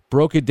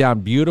 broke it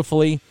down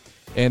beautifully,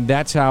 and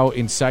that's how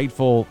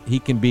insightful he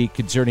can be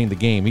concerning the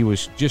game. He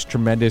was just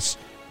tremendous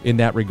in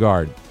that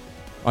regard.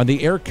 On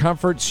the Air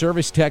Comfort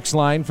Service text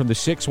line from the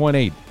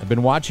 618, I've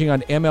been watching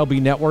on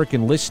MLB Network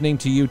and listening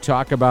to you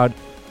talk about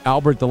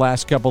Albert the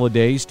last couple of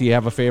days. Do you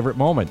have a favorite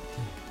moment?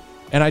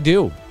 And I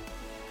do.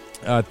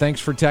 Thanks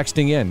for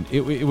texting in.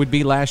 It would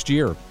be last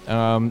year.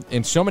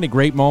 And so many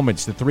great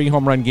moments. The 3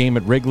 home run game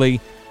at Wrigley.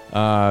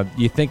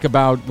 You think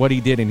about what he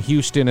did in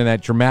Houston and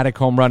that dramatic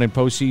home run in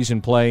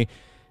postseason play.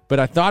 But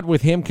I thought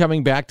with him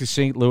coming back to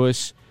St.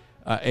 Louis,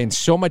 and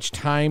so much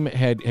time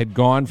had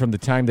gone from the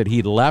time that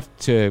he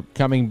left to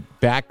coming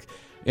back,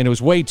 and it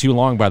was way too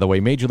long, by the way.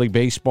 Major League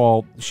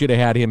Baseball should have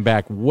had him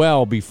back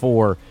well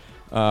before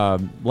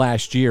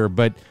last year.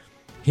 But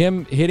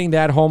him hitting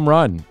that home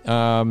run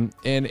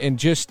and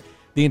just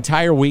the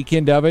entire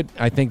weekend of it,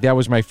 I think that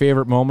was my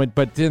favorite moment.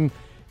 But then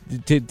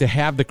to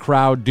have the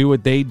crowd do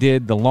what they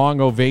did, the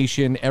long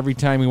ovation every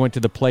time he went to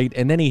the plate,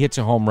 and then he hits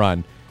a home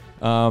run.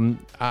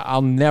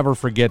 I'll never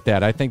forget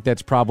that. I think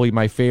that's probably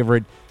my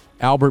favorite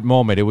Albert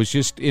moment. It was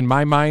just, in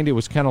my mind, it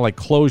was kind of like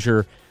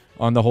closure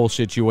on the whole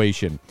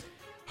situation.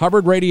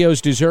 Hubbard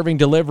Radio's Deserving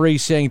Delivery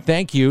saying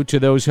thank you to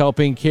those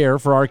helping care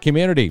for our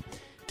community.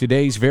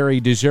 Today's very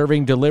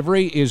deserving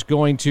delivery is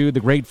going to the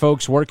great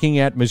folks working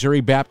at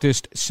Missouri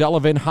Baptist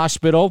Sullivan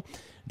Hospital.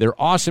 Their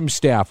awesome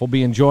staff will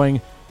be enjoying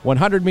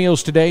 100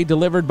 meals today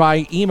delivered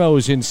by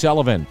Emos in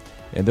Sullivan.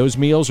 And those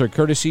meals are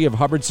courtesy of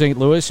Hubbard St.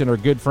 Louis and our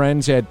good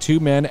friends at Two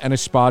Men and a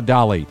Spa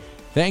Dolly.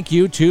 Thank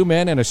you, Two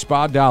Men and a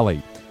Spa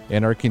Dolly.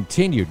 And our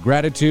continued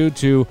gratitude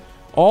to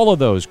all of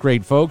those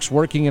great folks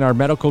working in our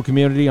medical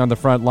community on the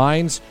front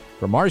lines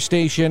from our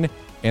station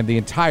and the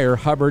entire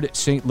Hubbard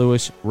St.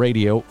 Louis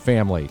radio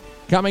family.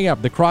 Coming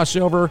up, the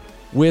crossover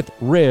with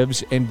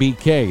Ribs and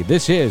BK.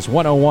 This is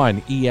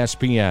 101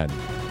 ESPN.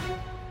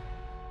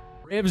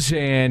 Ribs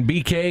and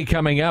BK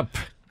coming up.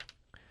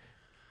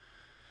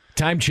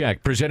 Time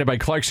check presented by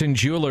Clarkson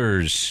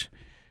Jewelers.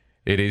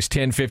 It is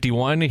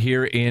 10:51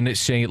 here in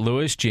St.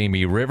 Louis.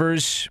 Jamie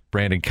Rivers,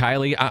 Brandon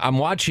Kiley. I'm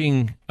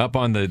watching up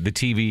on the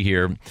TV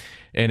here,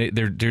 and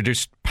they're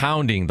just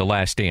pounding The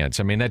Last Dance.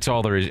 I mean, that's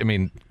all there is. I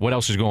mean, what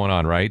else is going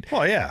on, right?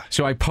 Oh, yeah.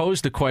 So I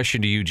posed the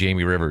question to you,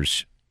 Jamie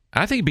Rivers.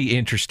 I think it'd be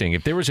interesting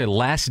if there was a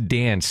Last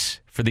Dance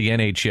for the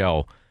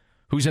NHL.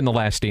 Who's in The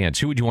Last Dance?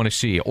 Who would you want to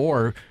see?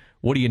 Or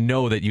what do you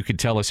know that you could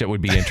tell us that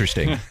would be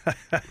interesting?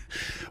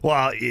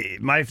 Well,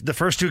 the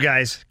first two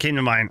guys came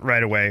to mind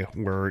right away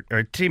were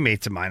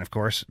teammates of mine, of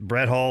course,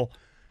 Brett Hull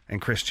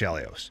and Chris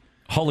Chelios.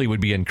 Hully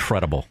would be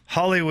incredible.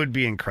 Hully would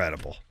be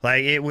incredible.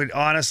 Like, it would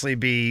honestly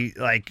be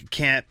like,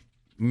 can't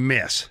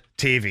miss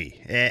TV.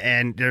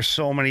 And there's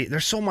so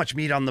much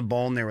meat on the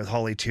bone there with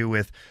Hully too,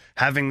 with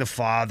having the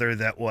father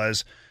that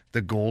was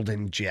the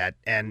Golden Jet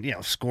and,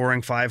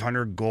 scoring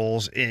 500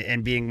 goals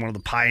and being one of the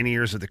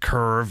pioneers of the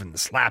curve and the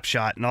slap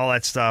shot and all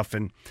that stuff.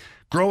 And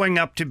growing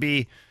up to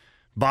be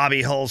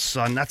Bobby Hull's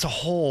son, that's a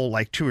whole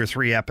 2 or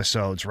 3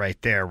 episodes right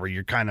there where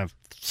you're kind of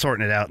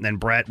sorting it out. And then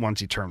Brett,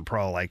 once he turned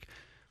pro,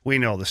 we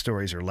know the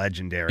stories are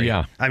legendary.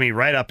 Yeah. I mean,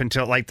 right up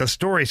until, the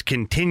stories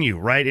continue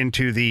right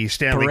into the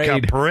Stanley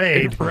Cup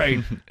parade.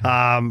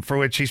 For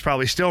which he's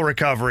probably still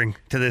recovering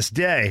to this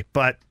day.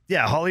 But,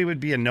 yeah, Hully would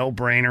be a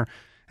no-brainer.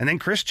 And then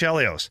Chris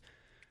Chelios.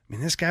 I mean,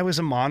 this guy was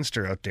a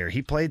monster out there.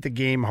 He played the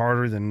game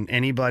harder than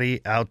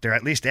anybody out there,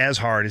 at least as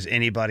hard as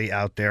anybody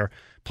out there.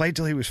 Played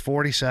till he was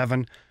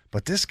 47.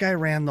 But this guy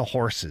ran the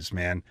horses,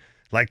 man.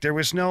 There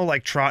was no,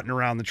 trotting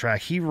around the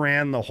track. He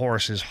ran the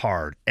horses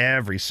hard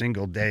every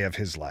single day of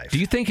his life. Do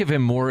you think of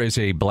him more as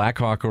a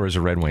Blackhawk or as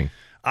a Red Wing?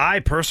 I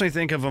personally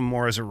think of him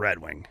more as a Red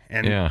Wing.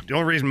 And the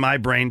only reason my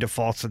brain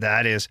defaults to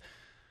that is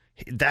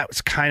that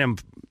was kind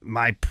of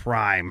my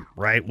prime,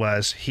 right?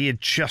 Was he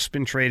had just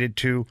been traded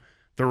to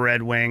the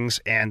Red Wings,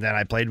 and then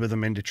I played with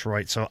him in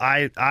Detroit. So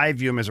I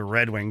view him as a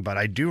Red Wing, but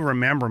I do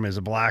remember him as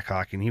a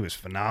Blackhawk, and he was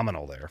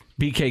phenomenal there.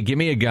 BK, give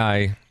me a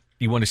guy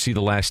you want to see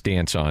The Last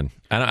Dance on.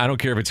 I don't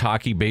care if it's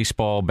hockey,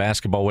 baseball,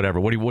 basketball, whatever.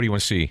 What do you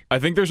want to see? I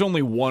think there's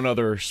only one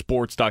other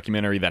sports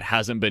documentary that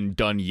hasn't been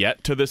done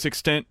yet to this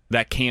extent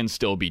that can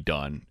still be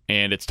done,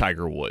 and it's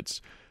Tiger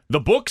Woods. The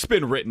book's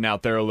been written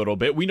out there a little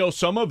bit. We know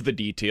some of the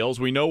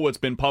details. We know what's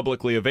been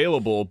publicly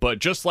available, but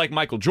just like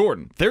Michael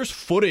Jordan, there's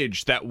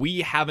footage that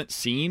we haven't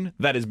seen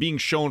that is being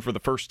shown for the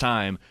first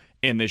time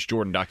in this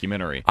Jordan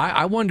documentary.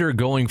 I wonder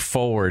going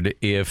forward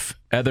if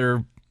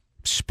other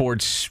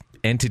sports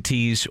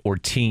entities or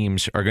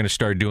teams are going to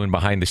start doing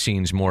behind the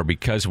scenes more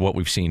because of what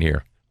we've seen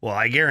here. Well,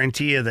 I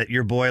guarantee you that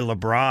your boy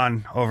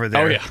LeBron over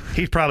there,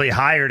 he probably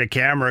hired a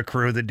camera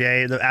crew the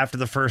day after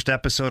the first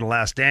episode of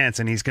Last Dance,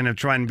 and he's going to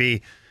try and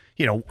be,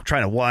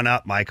 trying to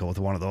one-up Michael with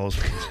one of those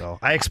ones. So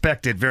I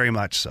expect it very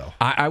much so.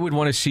 I would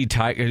want to see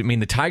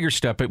the Tiger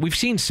stuff, but we've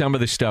seen some of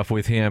the stuff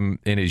with him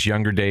in his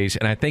younger days,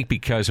 and I think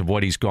because of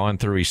what he's gone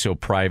through, he's so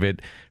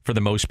private for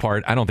the most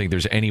part. I don't think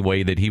there's any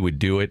way that he would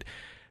do it.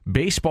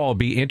 Baseball would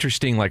be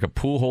interesting, like a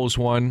Pujols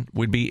one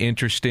would be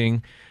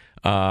interesting.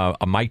 A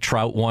Mike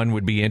Trout one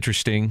would be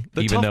interesting.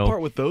 The tough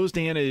part with those,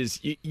 Dan, is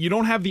you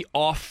don't have the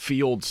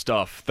off-field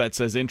stuff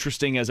that's as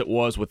interesting as it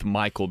was with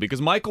Michael,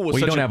 because Michael was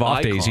such an icon. You don't have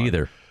off days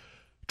either.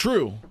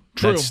 True.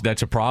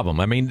 That's a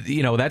problem. I mean,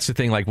 that's the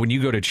thing. Like when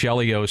you go to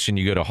Chelios and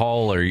you go to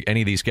Hull or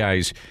any of these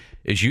guys,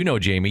 as you know,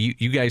 Jamie,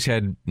 you guys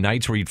had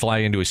nights where you'd fly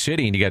into a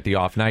city and you got the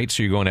off night,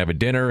 so you're going to have a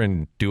dinner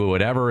and do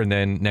whatever, and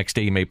then next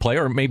day you may play,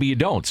 or maybe you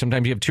don't.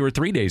 Sometimes you have 2 or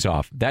 3 days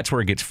off. That's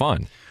where it gets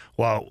fun.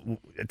 Well,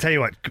 I tell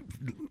you what,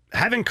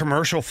 having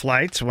commercial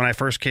flights when I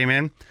first came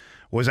in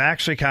was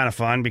actually kind of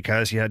fun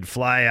because you had to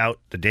fly out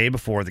the day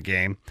before the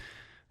game,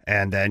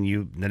 and then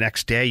the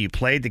next day you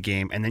played the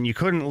game, and then you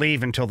couldn't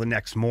leave until the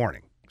next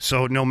morning.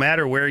 So no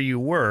matter where you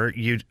were,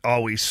 you'd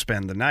always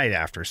spend the night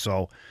after.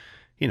 So,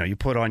 you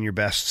put on your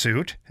best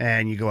suit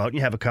and you go out and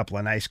you have a couple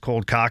of nice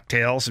cold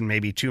cocktails and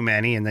maybe too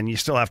many, and then you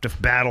still have to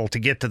battle to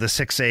get to the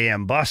 6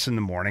 a.m. bus in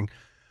the morning.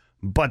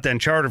 but then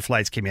charter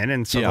flights came in,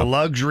 and so the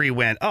luxury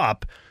went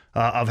up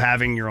of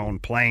having your own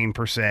plane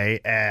per se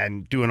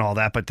and doing all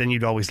that, but then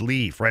you'd always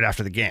leave right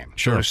after the game.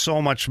 Sure. So there's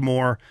so much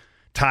more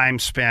time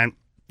spent,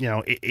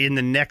 in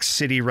the next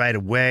city right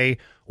away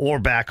or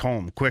back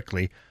home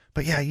quickly.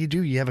 But yeah,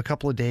 you have a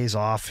couple of days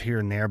off here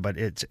and there, but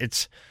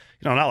it's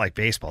not like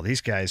baseball.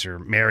 These guys are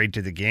married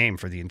to the game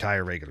for the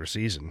entire regular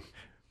season.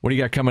 What do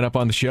you got coming up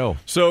on the show?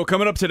 So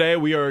coming up today,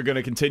 we are going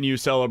to continue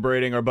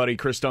celebrating our buddy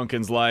Chris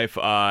Duncan's life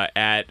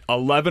at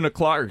 12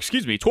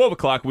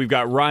 o'clock. We've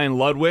got Ryan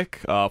Ludwig,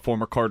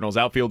 former Cardinals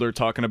outfielder,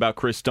 talking about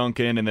Chris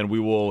Duncan, and then we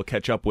will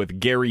catch up with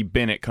Gary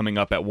Bennett coming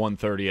up at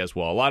 1:30 as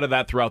well. A lot of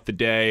that throughout the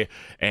day,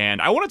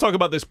 and I want to talk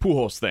about this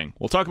Pujols thing.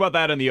 We'll talk about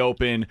that in the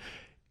open.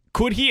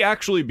 Could he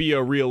actually be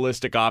a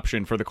realistic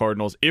option for the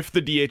Cardinals if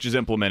the DH is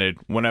implemented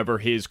whenever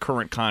his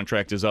current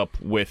contract is up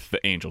with the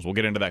Angels? We'll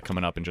get into that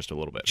coming up in just a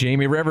little bit.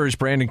 Jamie Rivers,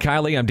 Brandon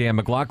Kiley, I'm Dan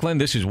McLaughlin.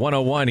 This is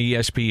 101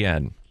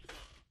 ESPN.